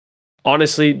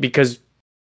 Honestly, because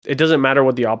it doesn't matter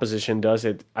what the opposition does.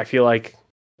 I feel like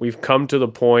we've come to the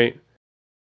point.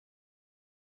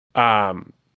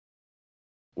 Um,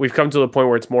 we've come to the point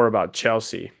where it's more about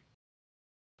Chelsea.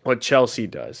 What Chelsea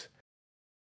does.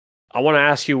 I want to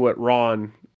ask you what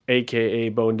Ron, aka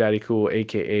Bone Daddy Cool,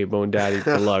 aka Bone Daddy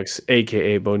Deluxe,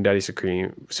 aka Bone Daddy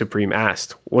Supreme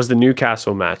asked. Was the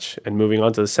Newcastle match and moving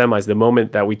on to the semis the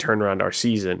moment that we turn around our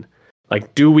season?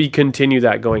 Like, do we continue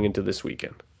that going into this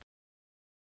weekend?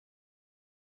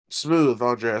 Smooth,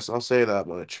 Andres. I'll say that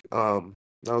much. That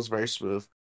was very smooth.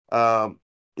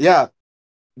 Yeah.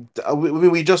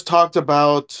 We just talked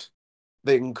about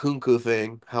the Nkunku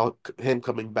thing, how him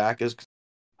coming back is.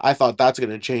 I thought that's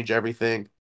going to change everything.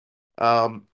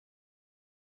 Um,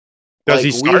 Does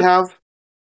he like we start? have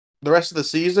the rest of the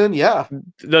season. Yeah.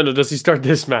 No, no. Does he start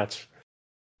this match?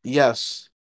 Yes,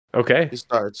 Okay. he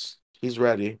starts. He's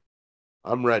ready.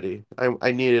 I'm ready.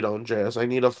 I need it on Jazz. I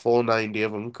need a full 90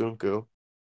 of Nkunku.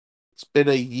 It's been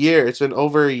a year. It's been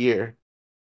over a year.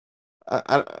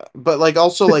 But like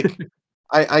also like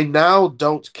I now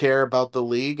don't care about the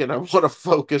league and I want to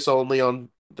focus only on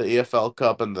the EFL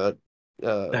Cup and the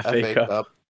FA FA Cup. Cup.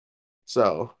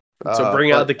 So, So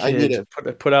bring out but the I need kids,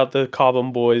 it. put out the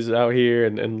Cobham boys out here,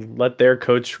 and let their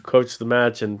coach the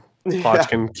match, and Poch Yeah.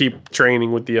 can keep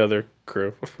training with the other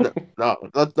crew. No,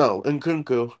 no.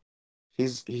 Nkunku.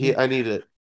 He. I need it.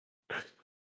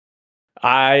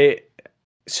 I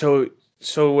so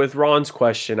so with Ron's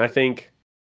question, I think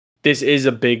this is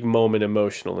a big moment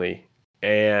emotionally,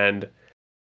 and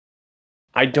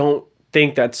I don't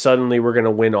think that suddenly we're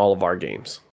gonna win all of our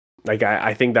games. Like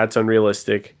I think that's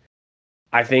unrealistic.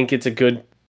 I think it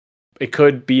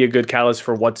could be a good catalyst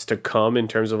for what's to come in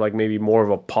terms of like maybe more of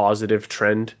a positive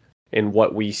trend in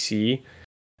what we see.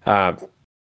 Uh,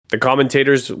 the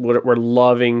commentators were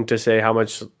loving to say how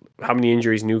many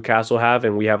injuries Newcastle have,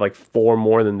 and we have like four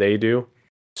more than they do.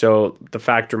 So the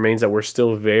fact remains that we're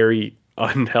still very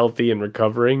unhealthy and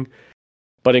recovering.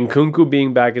 But Nkunku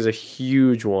being back is a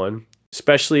huge one,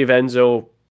 especially if Enzo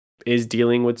is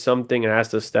dealing with something and has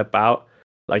to step out.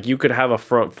 Like you could have a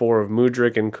front four of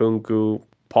Mudryk and Kunku,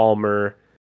 Palmer,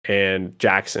 and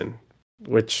Jackson,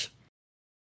 which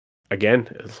again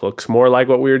it looks more like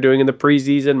what we were doing in the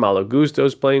preseason. Malo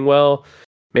Gusto's playing well.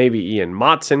 Maybe Ian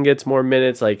Motson gets more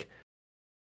minutes. Like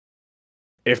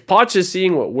if Poch is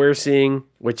seeing what we're seeing,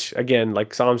 which again,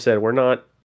 like Sam said, we're not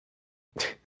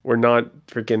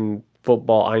freaking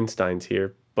football Einsteins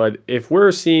here. But if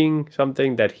we're seeing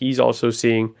something that he's also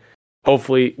seeing,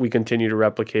 hopefully we continue to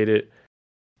replicate it.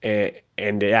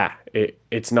 And yeah,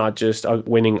 it's not just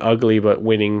winning ugly, but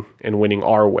winning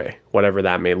our way, whatever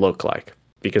that may look like.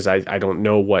 because I don't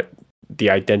know what the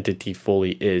identity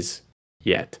fully is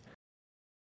yet.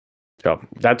 So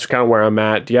that's kind of where I'm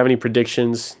at. Do you have any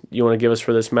predictions you want to give us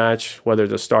for this match? Whether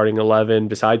the starting 11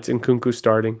 besides Nkunku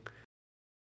starting?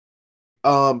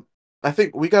 I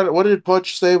think we got. What did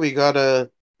Butch say? We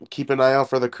gotta keep an eye out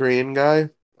for the Korean guy.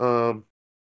 Wang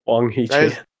Hee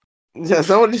Guys, Chan. yeah, is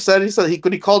that what he said? He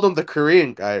called him the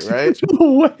Korean guy, right?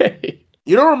 No way.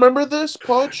 You don't remember this,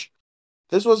 Poach?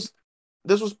 This was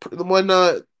when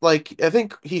like I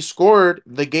think he scored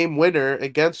the game winner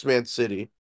against Man City,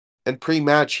 and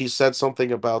pre-match he said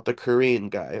something about the Korean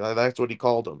guy. Like, that's what he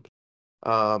called him.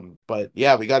 But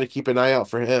yeah, we got to keep an eye out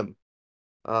for him.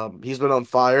 He's been on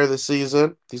fire this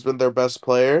season. He's been their best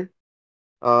player.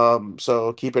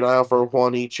 So keep an eye out for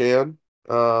Hwan Hee-chan.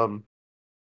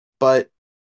 But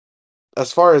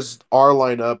as far as our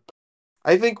lineup,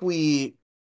 I think we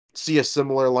see a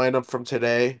similar lineup from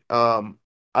today.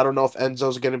 I don't know if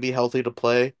Enzo's going to be healthy to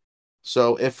play.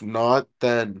 So if not,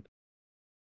 then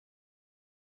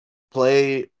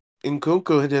play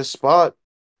Nkunku in his spot,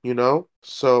 you know?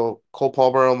 So Cole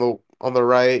Palmer on the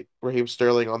right, Raheem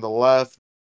Sterling on the left,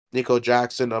 Nico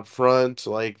Jackson up front.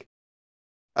 Like,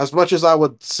 as much as I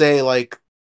would say, like,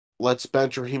 let's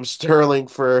bench Raheem Sterling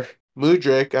for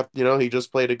Mudryk, you know, he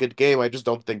just played a good game. I just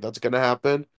don't think that's going to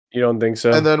happen. You don't think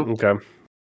so? And then Okay.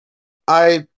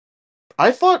 I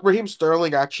I thought Raheem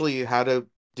Sterling actually had a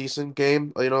decent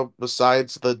game, you know,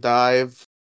 besides the dive,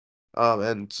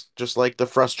 and just like the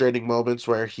frustrating moments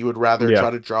where he would rather Yeah.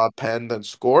 try to draw a pen than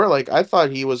score. Like, I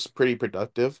thought he was pretty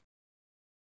productive.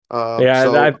 Yeah,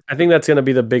 So I think that's going to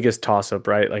be the biggest toss up,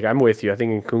 right? Like, I'm with you. I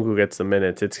think Nkunku gets the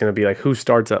minutes. It's going to be like, who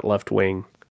starts at left wing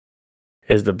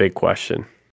is the big question.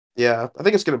 yeah, I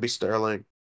think it's gonna be Sterling,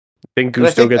 Think and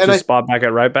Gusto gets and his I spot back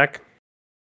at right back?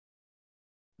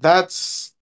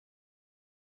 that's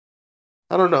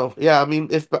I don't know. Yeah, I mean,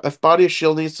 if Body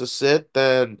Shield needs to sit,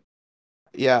 then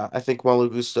yeah, I think Malo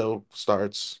Gusto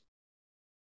starts.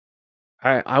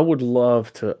 I would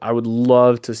love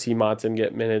to see Matson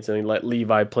get minutes and let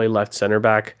Levi play left center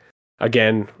back.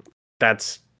 Again,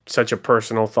 that's such a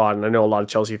personal thought, and I know a lot of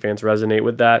Chelsea fans resonate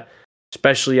with that,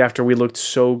 especially after we looked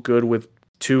so good with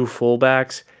two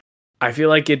fullbacks. I feel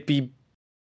like it'd be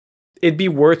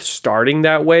worth starting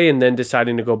that way and then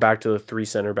deciding to go back to the three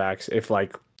center backs if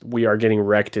like we are getting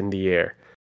wrecked in the air.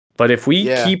 But if we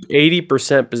Yeah. keep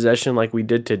 80% possession like we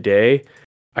did today,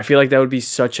 I feel like that would be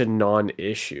such a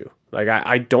non-issue. Like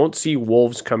I don't see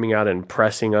Wolves coming out and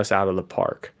pressing us out of the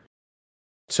park.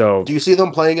 So Do you see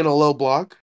them playing in a low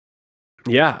block?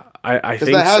 yeah, I Because that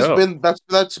think has so. been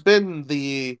that's been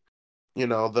the you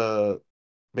know the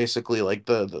basically like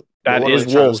the That what am I is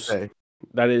trying to Wolves. say?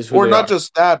 That is who Or they not are.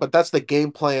 just that, but that's the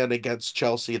game plan against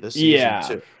Chelsea this season Yeah.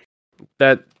 too.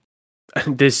 That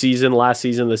this season, last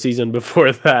season, the season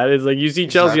before that. It's like you see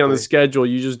Chelsea on the Exactly. schedule,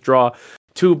 you just draw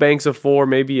two banks of four,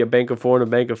 maybe a bank of four and a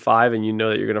bank of five, and you know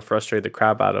that you're going to frustrate the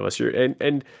crap out of us.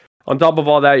 And on top of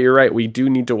all that, you're right. We do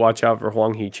need to watch out for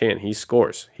Hwang Hee-chan. He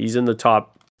scores. He's in the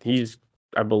top. He's,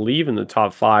 I believe, in the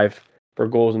top five for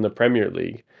goals in the Premier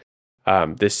League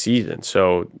this season.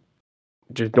 So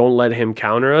just don't let him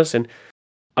counter us. And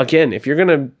again, if you're going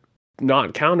to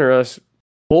not counter us,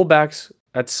 fullbacks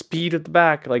at speed at the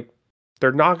back, like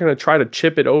they're not going to try to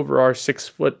chip it over our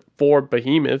 6'4"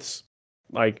 behemoths.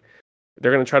 Like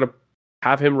they're going to try to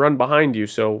have him run behind you.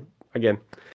 So again,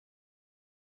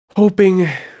 hoping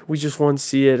we just want to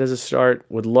see it as a start.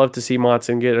 Would love to see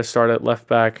Matson get a start at left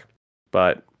back,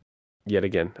 but yet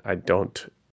again,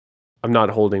 I'm not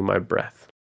holding my breath.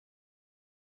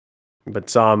 But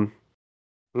Sam,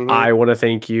 Hmm. I want to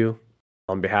thank you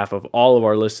on behalf of all of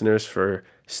our listeners for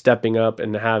stepping up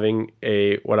and having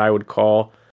a what I would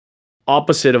call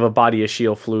opposite of a body of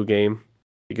shield flu game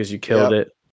because you killed Yeah.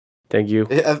 it. Thank you.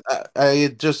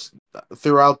 I just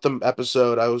throughout the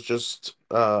episode I was just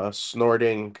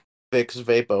snorting Vicks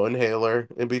Vapo inhaler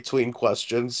in between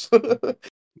questions. So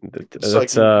I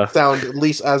That's can sound at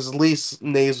least as least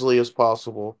nasally as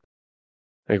possible.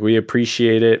 like we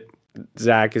appreciate it.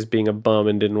 Zach is being a bum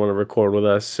and didn't want to record with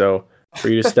us, so for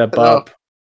you to step No, up,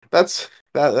 that's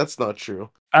not true.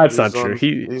 that's not true.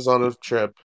 He's on a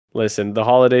trip. Listen, the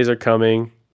holidays are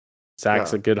coming.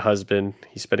 Zach's Yeah, a good husband.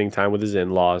 He's spending time with his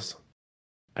in-laws.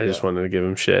 I just yeah. wanted to give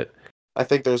him shit. I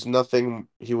think there's nothing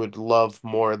he would love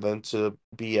more than to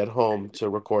be at home to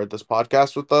record this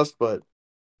podcast with us, but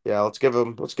yeah, let's give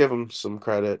him some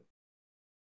credit.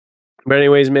 But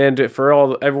anyways, man,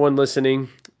 for everyone listening,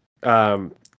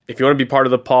 if you want to be part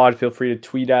of the pod, feel free to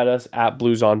tweet at us at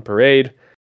Blues on Parade.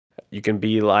 You can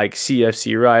be like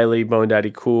CFC Riley, Bone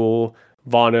Daddy Cool,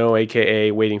 Vano,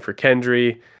 aka Waiting for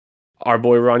Kendry. our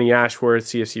boy Ronnie Ashworth,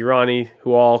 CFC Ronnie,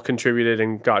 who all contributed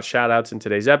and got shout outs in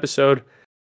today's episode.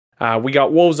 We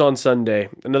got Wolves on Sunday,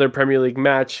 another Premier League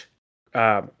match.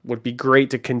 Would be great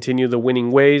to continue the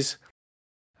winning ways.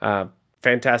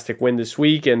 Fantastic win this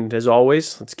week, and as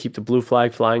always, let's keep the blue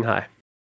flag flying high.